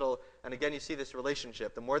disease a little. And again, you see this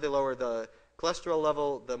relationship. The more they lower the cholesterol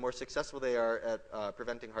level, the more successful they are at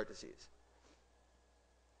preventing heart disease.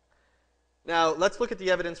 Now, let's look at the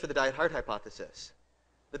evidence for the diet-heart hypothesis.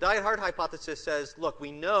 The diet-heart hypothesis says, look,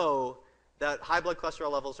 we know that high blood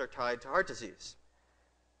cholesterol levels are tied to heart disease.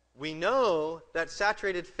 We know that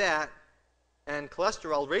saturated fat and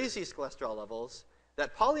cholesterol raise these cholesterol levels,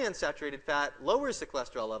 that polyunsaturated fat lowers the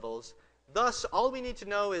cholesterol levels. Thus, all we need to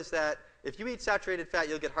know is that if you eat saturated fat,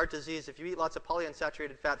 you'll get heart disease. If you eat lots of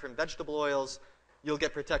polyunsaturated fat from vegetable oils, you'll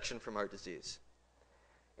get protection from heart disease.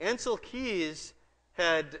 Ancel Keys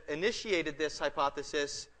had initiated this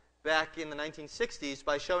hypothesis back in the 1960s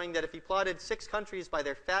by showing that if he plotted 6 countries by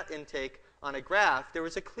their fat intake on a graph, there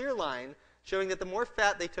was a clear line showing that the more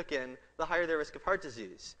fat they took in, the higher their risk of heart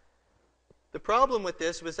disease. The problem with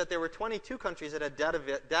this was that there were 22 countries that had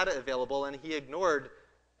data available, and he ignored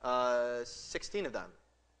 16 of them.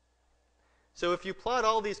 So if you plot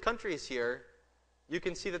all these countries here, you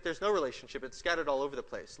can see that there's no relationship. It's scattered all over the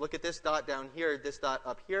place. Look at this dot down here, this dot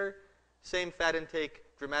up here. Same fat intake,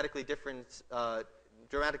 dramatic difference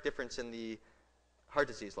in the heart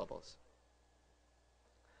disease levels.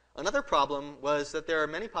 Another problem was that there are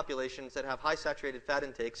many populations that have high saturated fat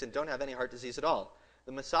intakes and don't have any heart disease at all.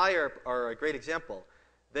 The Maasai are a great example.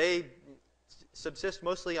 They subsist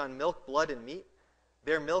mostly on milk, blood, and meat.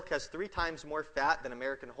 Their milk has 3 times more fat than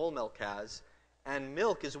American whole milk has, and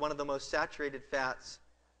milk is one of the most saturated fats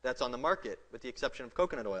that's on the market, with the exception of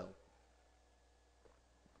coconut oil.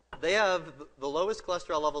 They have the lowest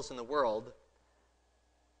cholesterol levels in the world.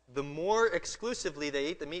 The more exclusively they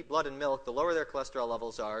eat the meat, blood, and milk, the lower their cholesterol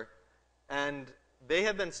levels are. And they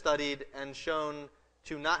have been studied and shown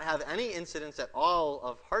to not have any incidence at all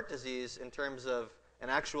of heart disease in terms of an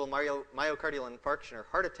actual myocardial infarction or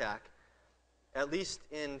heart attack, at least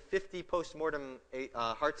in 50 post-mortem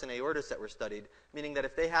hearts and aortas that were studied, meaning that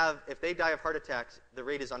if they die of heart attacks, the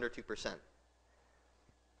rate is under 2%.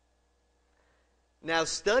 Now,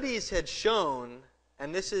 studies had shown,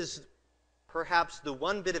 and this is perhaps the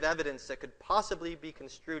one bit of evidence that could possibly be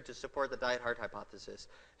construed to support the diet-heart hypothesis.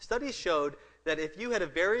 Studies showed that if you had a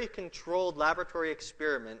very controlled laboratory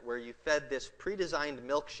experiment where you fed this pre-designed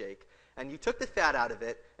milkshake, and you took the fat out of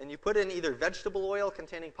it, and you put in either vegetable oil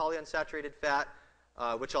containing polyunsaturated fat,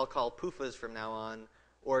 which I'll call PUFAs from now on,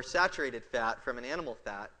 or saturated fat from an animal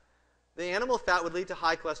fat, the animal fat would lead to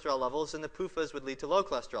high cholesterol levels, and the PUFAs would lead to low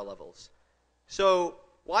cholesterol levels. So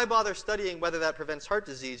why bother studying whether that prevents heart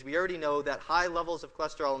disease? We already know that high levels of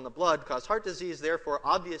cholesterol in the blood cause heart disease, therefore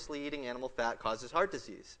obviously eating animal fat causes heart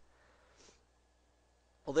disease.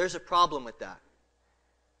 Well, there's a problem with that.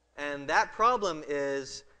 And that problem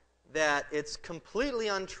is that it's completely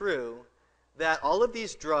untrue that all of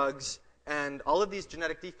these drugs and all of these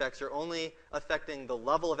genetic defects are only affecting the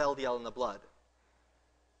level of LDL in the blood.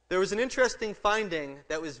 There was an interesting finding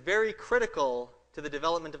that was very critical to the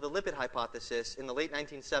development of the lipid hypothesis in the late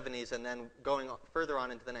 1970s and then going further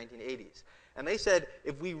on into the 1980s. And they said,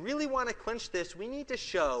 if we really want to clinch this, we need to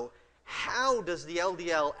show how does the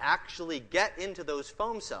LDL actually get into those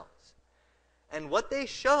foam cells. And what they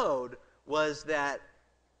showed was that,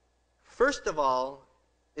 first of all,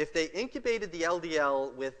 if they incubated the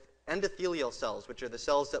LDL with endothelial cells, which are the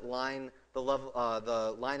cells that line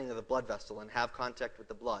the lining of the blood vessel and have contact with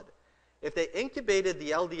the blood, if they incubated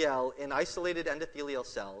the LDL in isolated endothelial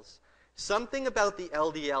cells, something about the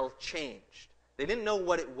LDL changed. They didn't know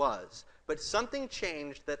what it was, but something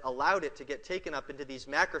changed that allowed it to get taken up into these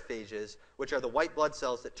macrophages, which are the white blood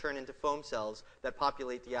cells that turn into foam cells that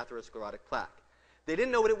populate the atherosclerotic plaque. They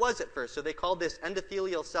didn't know what it was at first, so they called this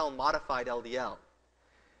endothelial cell modified LDL.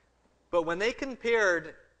 But when they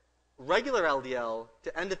compared regular LDL to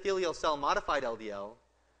endothelial cell modified LDL,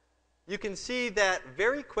 you can see that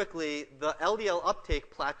very quickly the LDL uptake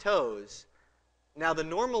plateaus. Now, the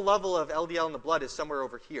normal level of LDL in the blood is somewhere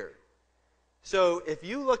over here. So if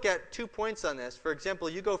you look at 2 points on this, for example,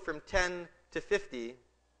 you go from 10 to 50,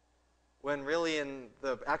 when really in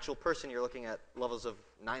the actual person you're looking at levels of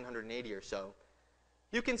 980 or so,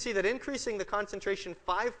 you can see that increasing the concentration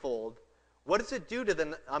 5-fold, what does it do to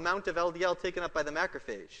the amount of LDL taken up by the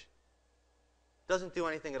macrophage? It doesn't do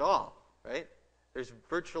anything at all, right? There's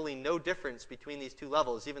virtually no difference between these two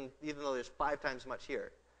levels, even though there's 5 times much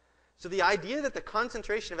here. So the idea that the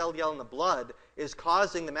concentration of LDL in the blood is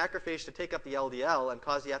causing the macrophage to take up the LDL and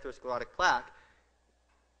cause the atherosclerotic plaque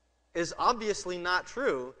is obviously not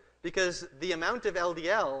true, because the amount of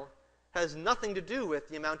LDL has nothing to do with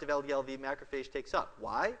the amount of LDL the macrophage takes up.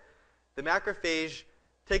 Why? The macrophage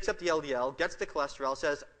takes up the LDL, gets the cholesterol,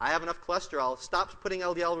 says, I have enough cholesterol, stops putting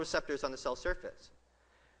LDL receptors on the cell surface.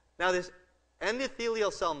 Now, this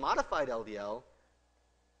endothelial cell modified LDL,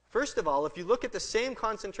 first of all, if you look at the same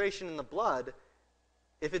concentration in the blood,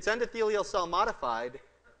 if it's endothelial cell modified,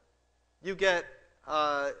 you get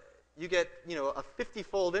a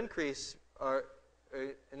 50-fold increase, or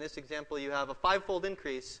in this example, you have a 5-fold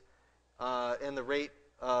increase in the rate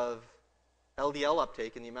of LDL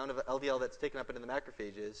uptake and the amount of LDL that's taken up into the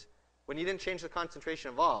macrophages when you didn't change the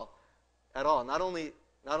concentration at all. Not only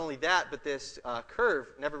that, but this curve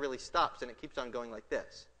never really stops, and it keeps on going like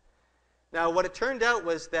this. Now, what it turned out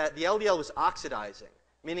was that the LDL was oxidizing,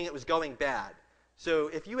 meaning it was going bad. So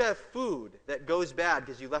if you have food that goes bad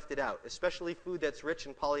because you left it out, especially food that's rich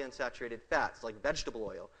in polyunsaturated fats, like vegetable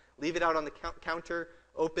oil, leave it out on the counter,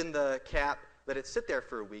 open the cap, let it sit there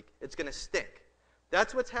for a week, it's going to stink.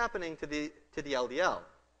 That's what's happening to the LDL.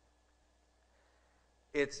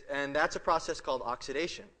 And that's a process called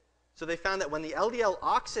oxidation. So they found that when the LDL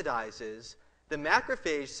oxidizes, the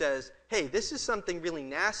macrophage says, hey, this is something really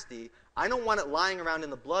nasty. I don't want it lying around in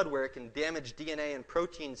the blood where it can damage DNA and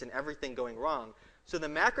proteins and everything going wrong. So the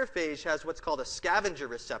macrophage has what's called a scavenger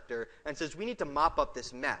receptor and says, we need to mop up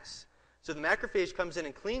this mess. So the macrophage comes in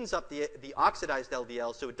and cleans up the oxidized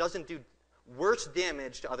LDL so it doesn't do worse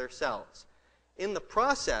damage to other cells. In the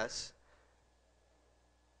process,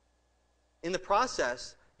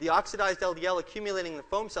 the oxidized LDL accumulating in the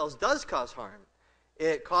foam cells does cause harm.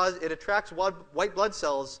 It attracts white blood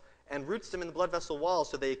cells and roots them in the blood vessel wall,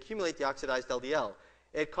 so they accumulate the oxidized LDL.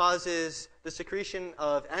 It causes the secretion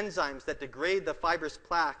of enzymes that degrade the fibrous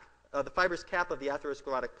cap of the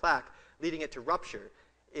atherosclerotic plaque, leading it to rupture.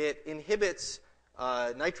 It inhibits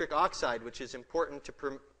nitric oxide, which is important to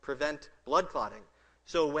prevent blood clotting.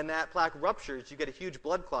 So when that plaque ruptures, you get a huge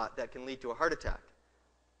blood clot that can lead to a heart attack.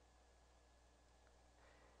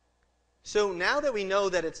 So now that we know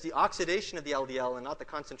that it's the oxidation of the LDL and not the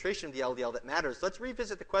concentration of the LDL that matters, let's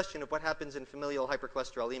revisit the question of what happens in familial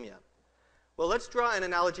hypercholesterolemia. Well, let's draw an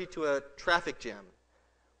analogy to a traffic jam.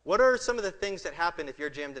 What are some of the things that happen if you're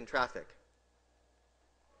jammed in traffic?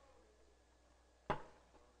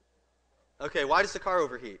 Okay, why does the car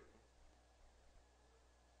overheat?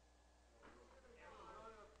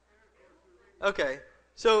 Okay,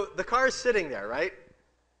 so the car is sitting there, right?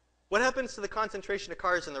 What happens to the concentration of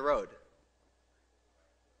cars in the road?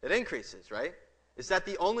 It increases, right? Is that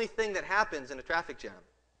the only thing that happens in a traffic jam?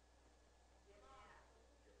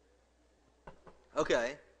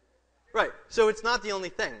 Okay, right. So it's not the only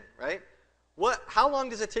thing, right? How long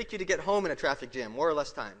does it take you to get home in a traffic jam? More or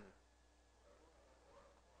less time?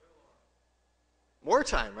 More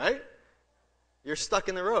time, right? You're stuck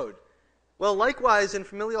in the road. Well, likewise, in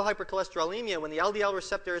familial hypercholesterolemia, when the LDL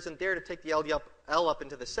receptor isn't there to take the LDL up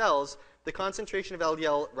into the cells, the concentration of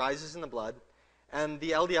LDL rises in the blood, and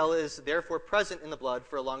the LDL is therefore present in the blood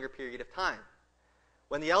for a longer period of time.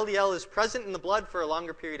 When the LDL is present in the blood for a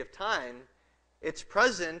longer period of time, it's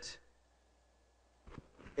present.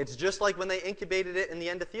 It's just like when they incubated it in the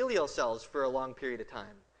endothelial cells for a long period of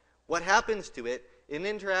time. What happens to it? It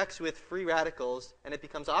interacts with free radicals, and it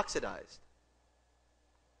becomes oxidized.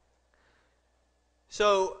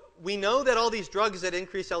 So we know that all these drugs that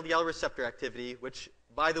increase LDL receptor activity, which,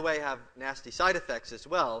 by the way, have nasty side effects as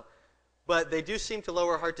well, but they do seem to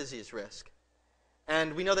lower heart disease risk.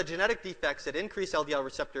 And we know that genetic defects that increase LDL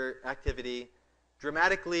receptor activity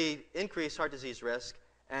dramatically increase heart disease risk,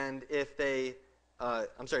 and if they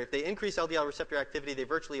increase LDL receptor activity, they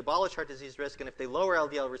virtually abolish heart disease risk, and if they lower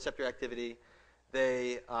LDL receptor activity,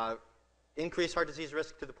 they increase heart disease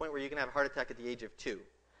risk to the point where you can have a heart attack at the age of 2.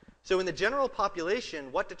 So in the general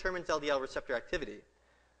population, what determines LDL receptor activity?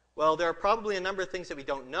 Well, there are probably a number of things that we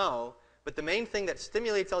don't know, but the main thing that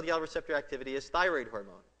stimulates LDL receptor activity is thyroid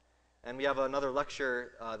hormone. And we have another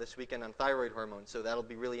lecture this weekend on thyroid hormone, so that'll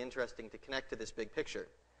be really interesting to connect to this big picture.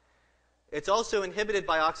 It's also inhibited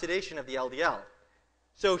by oxidation of the LDL.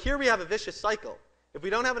 So here we have a vicious cycle. If we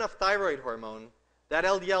don't have enough thyroid hormone, that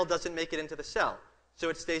LDL doesn't make it into the cell, so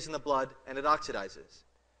it stays in the blood and it oxidizes.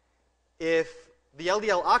 If the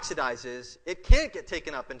LDL oxidizes, it can't get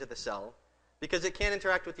taken up into the cell because it can't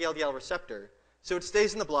interact with the LDL receptor, so it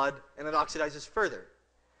stays in the blood and it oxidizes further.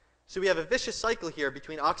 So we have a vicious cycle here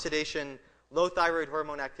between oxidation, low thyroid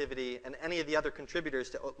hormone activity, and any of the other contributors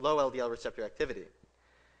to low LDL receptor activity.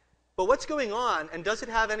 But what's going on, and does it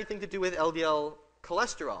have anything to do with LDL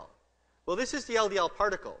cholesterol? Well, this is the LDL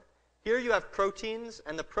particle. Here you have proteins,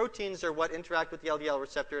 and the proteins are what interact with the LDL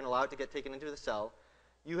receptor and allow it to get taken into the cell.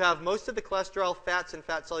 You have most of the cholesterol, fats, and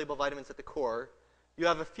fat-soluble vitamins at the core. You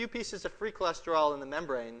have a few pieces of free cholesterol in the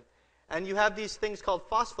membrane. And you have these things called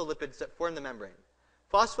phospholipids that form the membrane.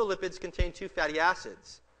 Phospholipids contain 2 fatty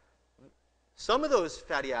acids. Some of those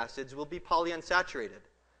fatty acids will be polyunsaturated.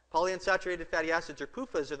 Polyunsaturated fatty acids, or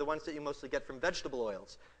PUFAs, are the ones that you mostly get from vegetable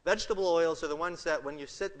oils. Vegetable oils are the ones that when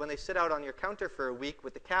they sit out on your counter for a week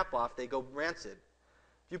with the cap off, they go rancid.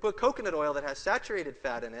 If you put coconut oil that has saturated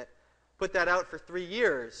fat in it, put that out for 3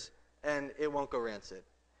 years, and it won't go rancid.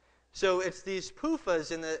 So it's these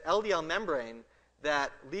PUFAs in the LDL membrane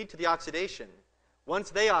that lead to the oxidation.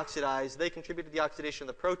 Once they oxidize, they contribute to the oxidation of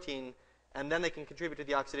the protein, and then they can contribute to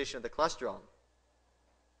the oxidation of the cholesterol.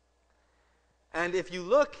 And if you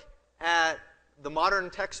look at the modern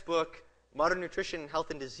textbook, Modern Nutrition,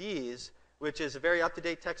 Health and Disease, which is a very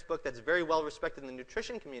up-to-date textbook that's very well respected in the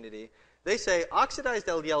nutrition community, they say oxidized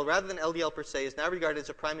LDL rather than LDL per se is now regarded as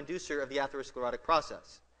a prime inducer of the atherosclerotic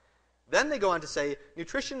process. Then they go on to say,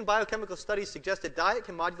 nutrition and biochemical studies suggest that diet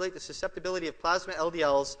can modulate the susceptibility of plasma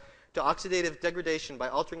LDLs to oxidative degradation by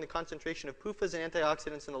altering the concentration of PUFAs and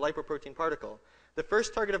antioxidants in the lipoprotein particle. The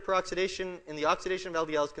first target of peroxidation in the oxidation of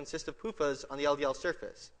LDLs consists of PUFAs on the LDL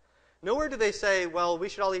surface. Nowhere do they say, well, we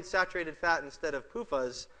should all eat saturated fat instead of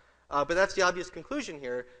PUFAs, but that's the obvious conclusion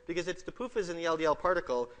here, because it's the PUFAs in the LDL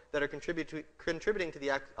particle that are contributing to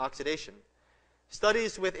the oxidation.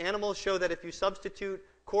 Studies with animals show that if you substitute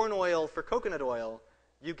corn oil for coconut oil,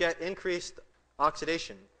 you get increased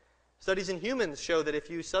oxidation. Studies in humans show that if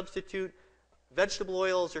you substitute vegetable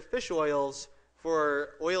oils or fish oils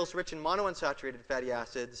for oils rich in monounsaturated fatty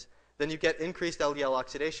acids, then you get increased LDL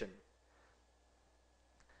oxidation.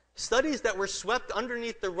 Studies that were swept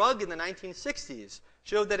underneath the rug in the 1960s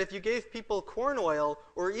showed that if you gave people corn oil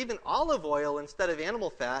or even olive oil instead of animal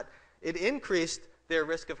fat, it increased their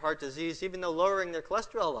risk of heart disease, even though lowering their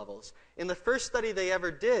cholesterol levels. In the first study they ever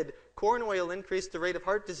did, corn oil increased the rate of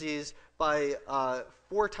heart disease by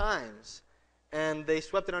 4 times, and they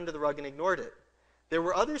swept it under the rug and ignored it. There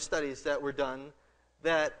were other studies that were done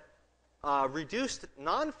that reduced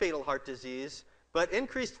non-fatal heart disease, but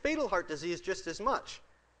increased fatal heart disease just as much.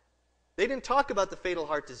 They didn't talk about the fatal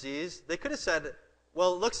heart disease. They could have said,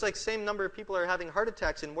 well, it looks like same number of people are having heart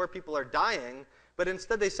attacks and more people are dying, but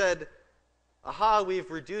instead they said, aha,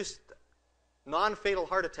 we've reduced non-fatal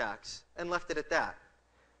heart attacks, and left it at that.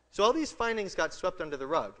 So all these findings got swept under the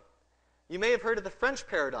rug. You may have heard of the French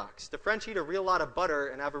paradox. The French eat a real lot of butter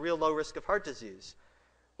and have a real low risk of heart disease.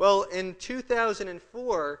 Well, in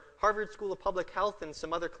 2004, Harvard School of Public Health and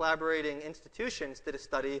some other collaborating institutions did a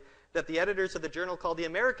study that the editors of the journal called the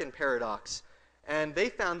American Paradox. And they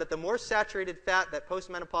found that the more saturated fat that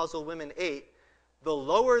postmenopausal women ate, the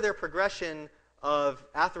lower their progression of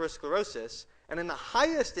atherosclerosis. And in the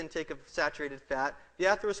highest intake of saturated fat, the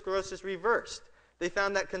atherosclerosis reversed. They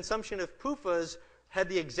found that consumption of PUFAs had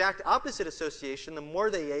the exact opposite association. The more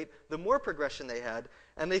they ate, the more progression they had.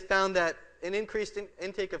 And they found that an increased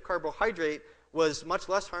intake of carbohydrate was much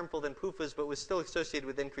less harmful than PUFAs, but was still associated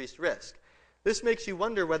with increased risk. This makes you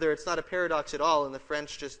wonder whether it's not a paradox at all, and the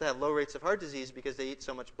French just have low rates of heart disease because they eat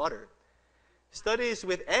so much butter. Studies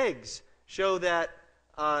with eggs show that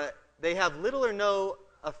they have little or no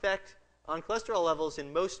effect on cholesterol levels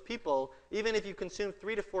in most people, even if you consume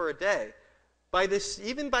 3 to 4 a day.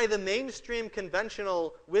 Even by the mainstream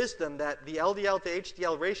conventional wisdom that the LDL to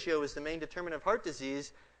HDL ratio is the main determinant of heart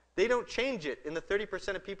disease, they don't change it in the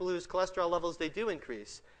 30% of people whose cholesterol levels they do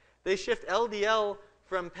increase. They shift LDL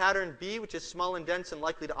from pattern B, which is small and dense and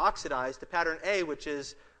likely to oxidize, to pattern A, which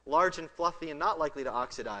is large and fluffy and not likely to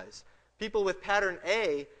oxidize. People with pattern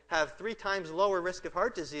A have 3 times lower risk of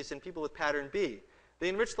heart disease than people with pattern B. They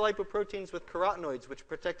enrich the lipoproteins with carotenoids, which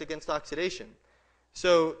protect against oxidation.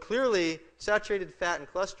 So clearly, saturated fat and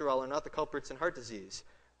cholesterol are not the culprits in heart disease.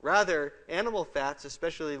 Rather, animal fats,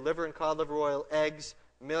 especially liver and cod liver oil, eggs,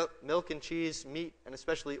 milk and cheese, meat, and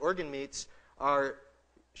especially organ meats,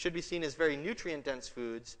 should be seen as very nutrient-dense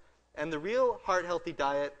foods. And the real heart-healthy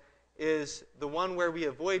diet is the one where we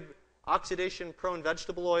avoid oxidation-prone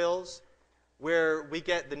vegetable oils, where we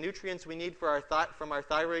get the nutrients we need from our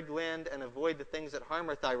thyroid gland and avoid the things that harm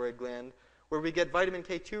our thyroid gland, where we get vitamin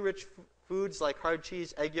K2-rich foods like hard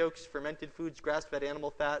cheese, egg yolks, fermented foods, grass-fed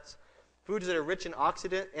animal fats, foods that are rich in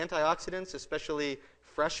antioxidants, especially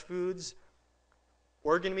fresh foods,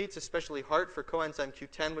 organ meats, especially heart for coenzyme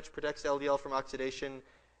Q10, which protects LDL from oxidation,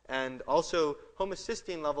 and also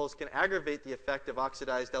homocysteine levels can aggravate the effect of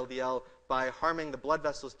oxidized LDL by harming the blood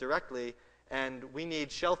vessels directly, and we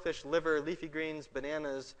need shellfish, liver, leafy greens,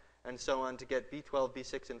 bananas, and so on to get B12,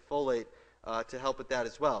 B6, and folate to help with that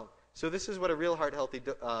as well. So this is what a real heart-healthy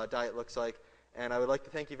diet looks like, and I would like to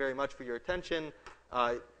thank you very much for your attention.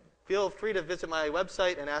 Feel free to visit my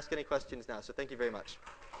website and ask any questions now, so thank you very much.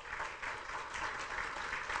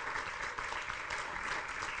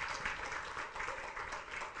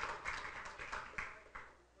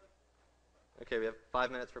 Okay, we have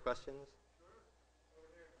 5 minutes for questions.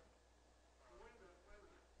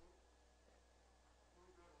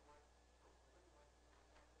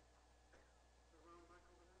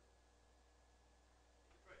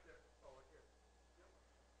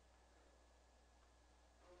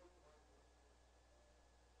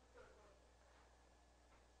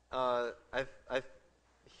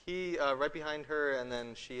 Right behind her, and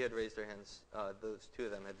then she had raised her hands. Those two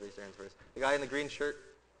of them had raised their hands first. The guy in the green shirt.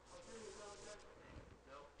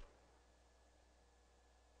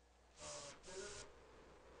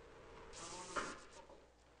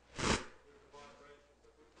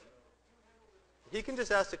 He can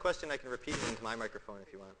just ask the question. I can repeat it into my microphone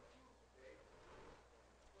if you want.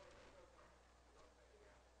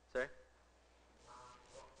 Sorry?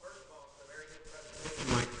 Well, first of all, it's a very good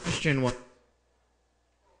presentation. My question was,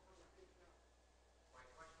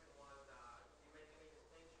 do you make any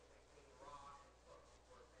distinction between raw and cooked?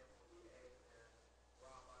 For example, with the eggs and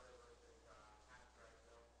raw butter versus pasteurized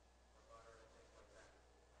milk or butter and things like that?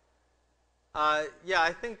 Yeah,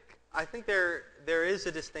 I think there is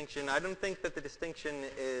a distinction. I don't think that the distinction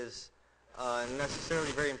is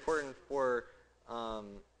necessarily very important for.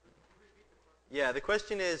 Yeah, the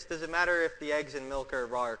question is, does it matter if the eggs and milk are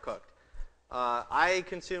raw or cooked? I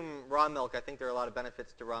consume raw milk. I think there are a lot of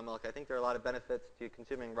benefits to raw milk. I think there are a lot of benefits to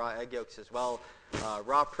consuming raw egg yolks as well.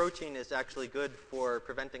 Raw protein is actually good for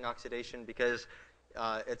preventing oxidation because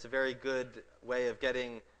it's a very good way of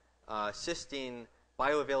getting cysteine,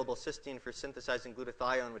 bioavailable cysteine for synthesizing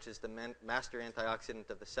glutathione, which is the master antioxidant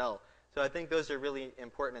of the cell. So I think those are really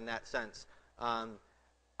important in that sense.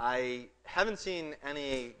 I haven't seen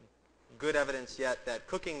any good evidence yet that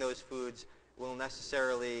cooking those foods will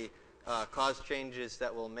necessarily cause changes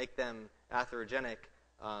that will make them atherogenic,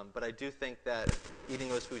 but I do think that eating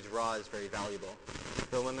those foods raw is very valuable.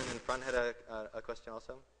 The woman in front had a question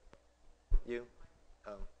also? You?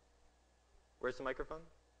 Oh. Where's the microphone?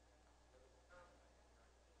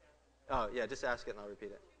 Oh, yeah, just ask it and I'll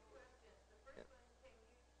repeat it.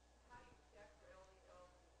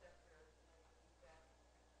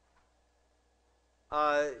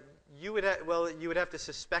 You would you would have to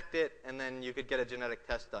suspect it, and then you could get a genetic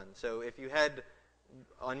test done. So if you had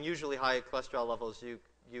unusually high cholesterol levels,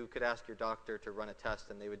 you could ask your doctor to run a test,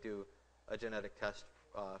 and they would do a genetic test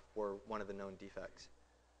for one of the known defects.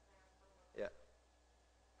 Yeah.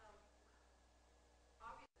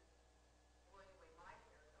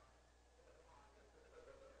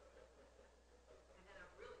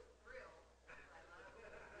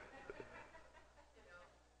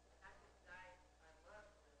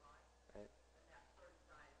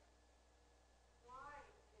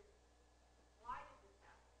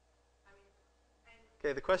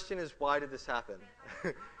 Okay, the question is, why did this happen?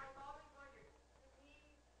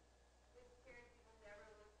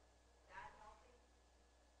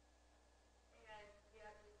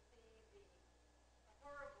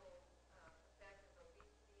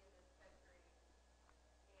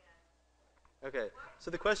 Okay,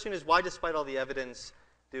 so the question is, why, despite all the evidence,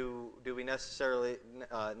 do we necessarily,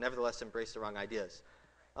 nevertheless, embrace the wrong ideas?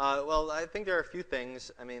 Well, I think there are a few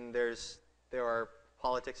things. I mean, there are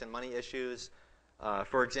politics and money issues.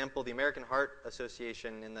 For example, the American Heart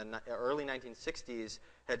Association in the early 1960s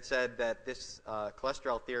had said that this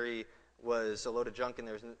cholesterol theory was a load of junk and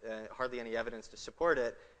there was hardly any evidence to support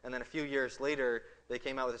it. And then a few years later, they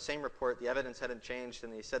came out with the same report. The evidence hadn't changed,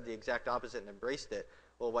 and they said the exact opposite and embraced it.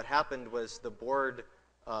 Well, what happened was the board,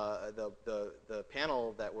 the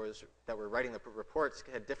panel that were writing the reports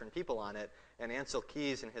had different people on it, and Ansel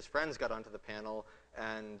Keys and his friends got onto the panel,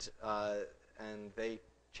 and they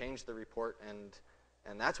changed the report,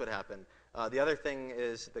 and that's what happened. The other thing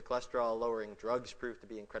is the cholesterol-lowering drugs proved to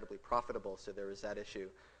be incredibly profitable, so there was that issue.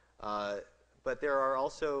 But there are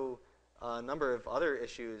also a number of other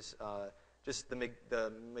issues. Just the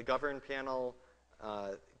McGovern panel,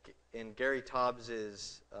 in Gary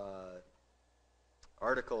Taubes's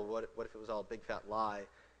article, What If It Was All a Big Fat Lie,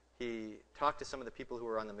 he talked to some of the people who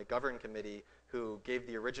were on the McGovern committee who gave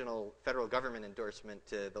the original federal government endorsement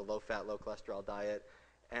to the low-fat, low-cholesterol diet,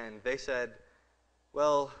 and they said,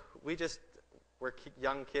 well, we just were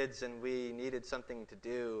young kids and we needed something to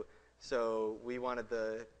do, so we wanted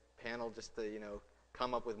the panel just to,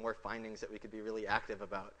 come up with more findings that we could be really active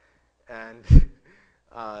about. And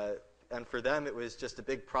and for them, it was just a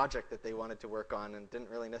big project that they wanted to work on and didn't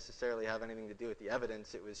really necessarily have anything to do with the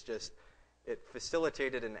evidence. It was just, it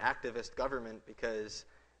facilitated an activist government because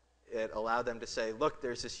it allowed them to say, look,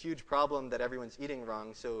 there's this huge problem that everyone's eating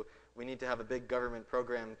wrong, so we need to have a big government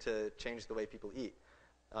program to change the way people eat.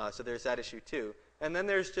 So there's that issue too. And then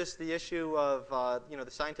there's just the issue of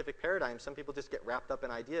the scientific paradigm. Some people just get wrapped up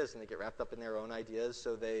in ideas, and they get wrapped up in their own ideas,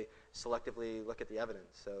 so they selectively look at the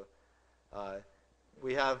evidence. So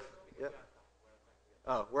we have... Yep.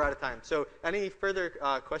 Oh, we're out of time. So any further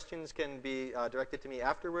questions can be directed to me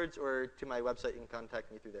afterwards or to my website. You can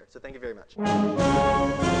contact me through there. So thank you very much.